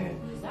I'm saying.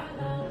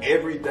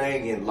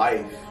 Everything in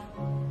life,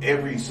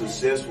 every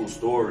successful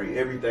story,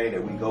 everything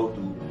that we go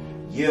through,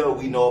 yeah,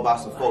 we know about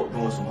some folk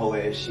doing some whole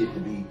ass shit to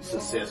be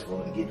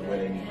successful and get to where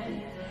they need to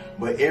be.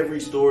 But every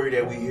story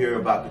that we hear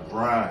about the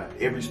grind,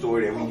 every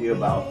story that we hear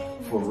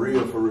about for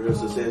real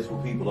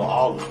successful people, are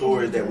all the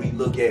stories that we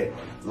look at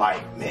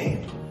like,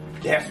 man,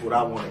 that's what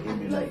I want to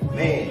emulate.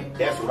 Man,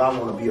 that's what I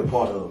want to be a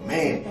part of.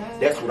 Man,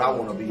 that's what I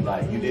want to be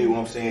like. You did what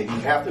I'm saying? You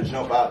have to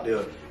jump out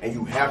there and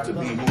you have to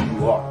be who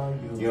you are.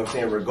 You know what I'm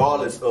saying?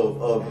 Regardless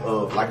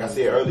of like I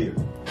said earlier,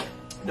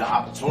 the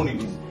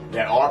opportunities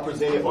that are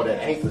presented or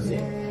that ain't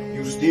presented,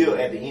 you still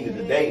at the end of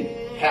the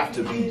day have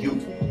to be you.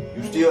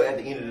 You still at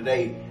the end of the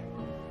day,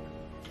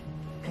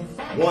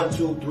 1,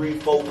 2, 3,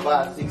 4,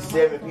 5, 6,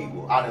 7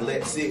 people I done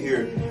let sit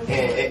here,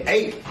 and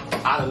 8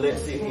 I done let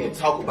sit here and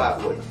talk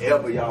about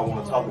whatever y'all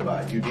want to talk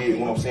about. You did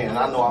what I'm saying? And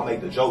I know I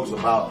make the jokes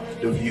about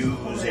the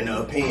views and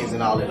the opinions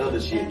and all that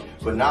other shit,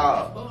 but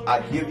now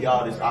I give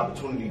y'all this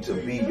opportunity to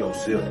be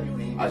yourself.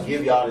 I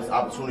give y'all this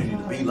opportunity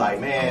to be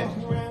like, man,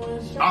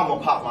 I'm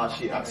gonna pop my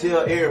shit. I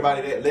tell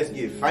everybody that let's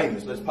get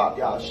famous, let's pop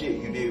y'all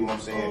shit. You did what I'm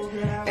saying?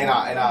 And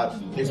I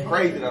it's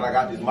crazy that I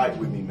got this mic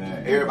with me,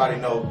 man. Everybody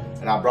know,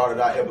 and I brought it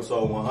out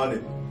episode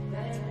 100,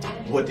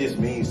 what this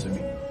means to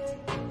me.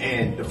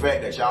 And the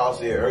fact that y'all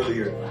said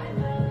earlier,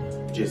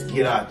 just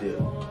get out there,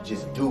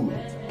 just do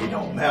it. It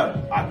don't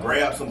matter. I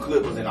grabbed some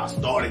clippers and I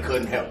started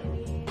cutting hair.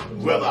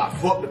 Whether I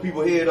fucked the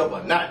people head up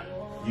or not,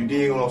 you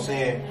dig what I'm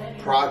saying?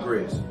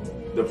 Progress.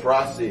 The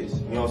process,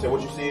 you know what I'm saying?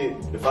 What you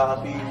said, the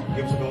 5 P's,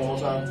 give us one more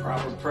time.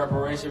 Proper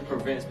preparation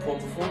prevents poor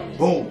performance.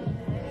 Boom.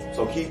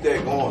 So keep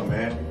that going,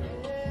 man.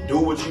 Do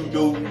what you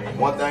do.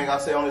 One thing I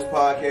say on this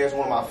podcast,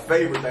 one of my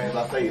favorite things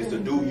I say is to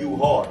do you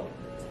hard.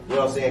 You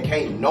know what I'm saying?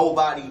 Can't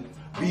nobody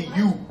be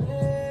you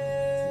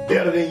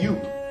better than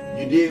you.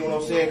 You dig what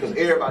I'm saying? Because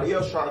everybody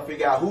else trying to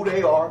figure out who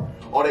they are,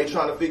 or they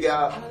trying to figure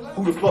out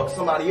who the fuck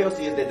somebody else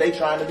is that they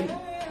trying to be.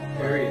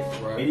 Period.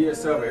 Right. Be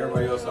yourself,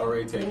 everybody else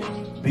already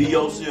taken. Be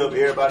yourself,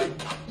 everybody.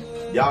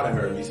 Y'all done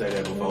heard me say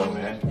that before,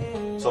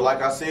 man. So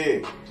like I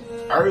said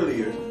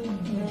earlier,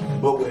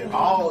 but with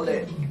all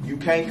that, you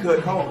can't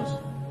cut corners.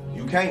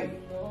 You can't.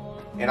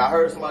 And I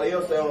heard somebody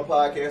else say on a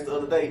podcast the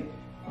other day,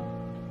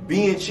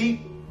 being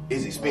cheap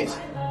is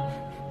expensive.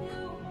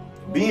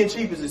 Being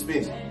cheap is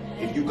expensive.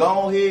 If you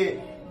go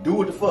ahead, do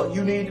what the fuck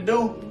you need to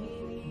do,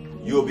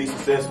 you'll be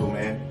successful,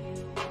 man.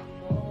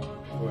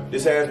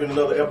 This has been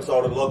another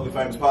episode of the Locally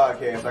Famous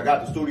Podcast. I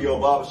got the studio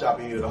barbershop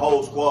in here, the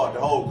whole squad, the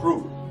whole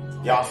crew.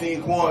 Y'all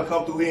seen Quan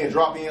come through here and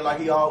drop in like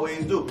he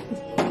always do.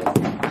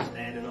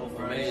 Standing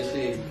over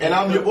and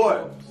I'm your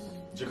boy,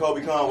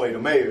 Jacoby Conway, the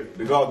mayor,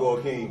 the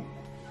Gargoyle King,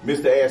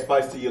 Mr. Add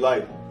Spice to your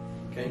life.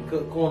 Can't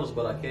cut corners,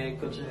 but I can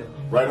cut your hair.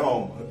 Right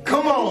home.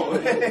 Come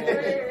on.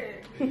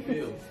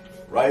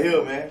 Right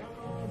here, man.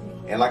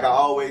 And like I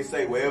always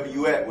say, wherever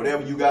you at,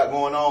 whatever you got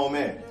going on,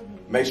 man,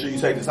 make sure you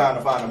take the time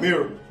to find a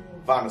mirror,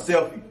 find a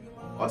selfie,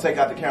 or take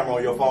out the camera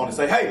on your phone and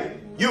say, hey,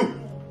 you,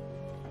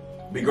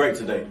 be great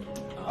today.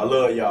 I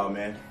love y'all,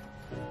 man.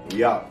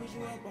 We out.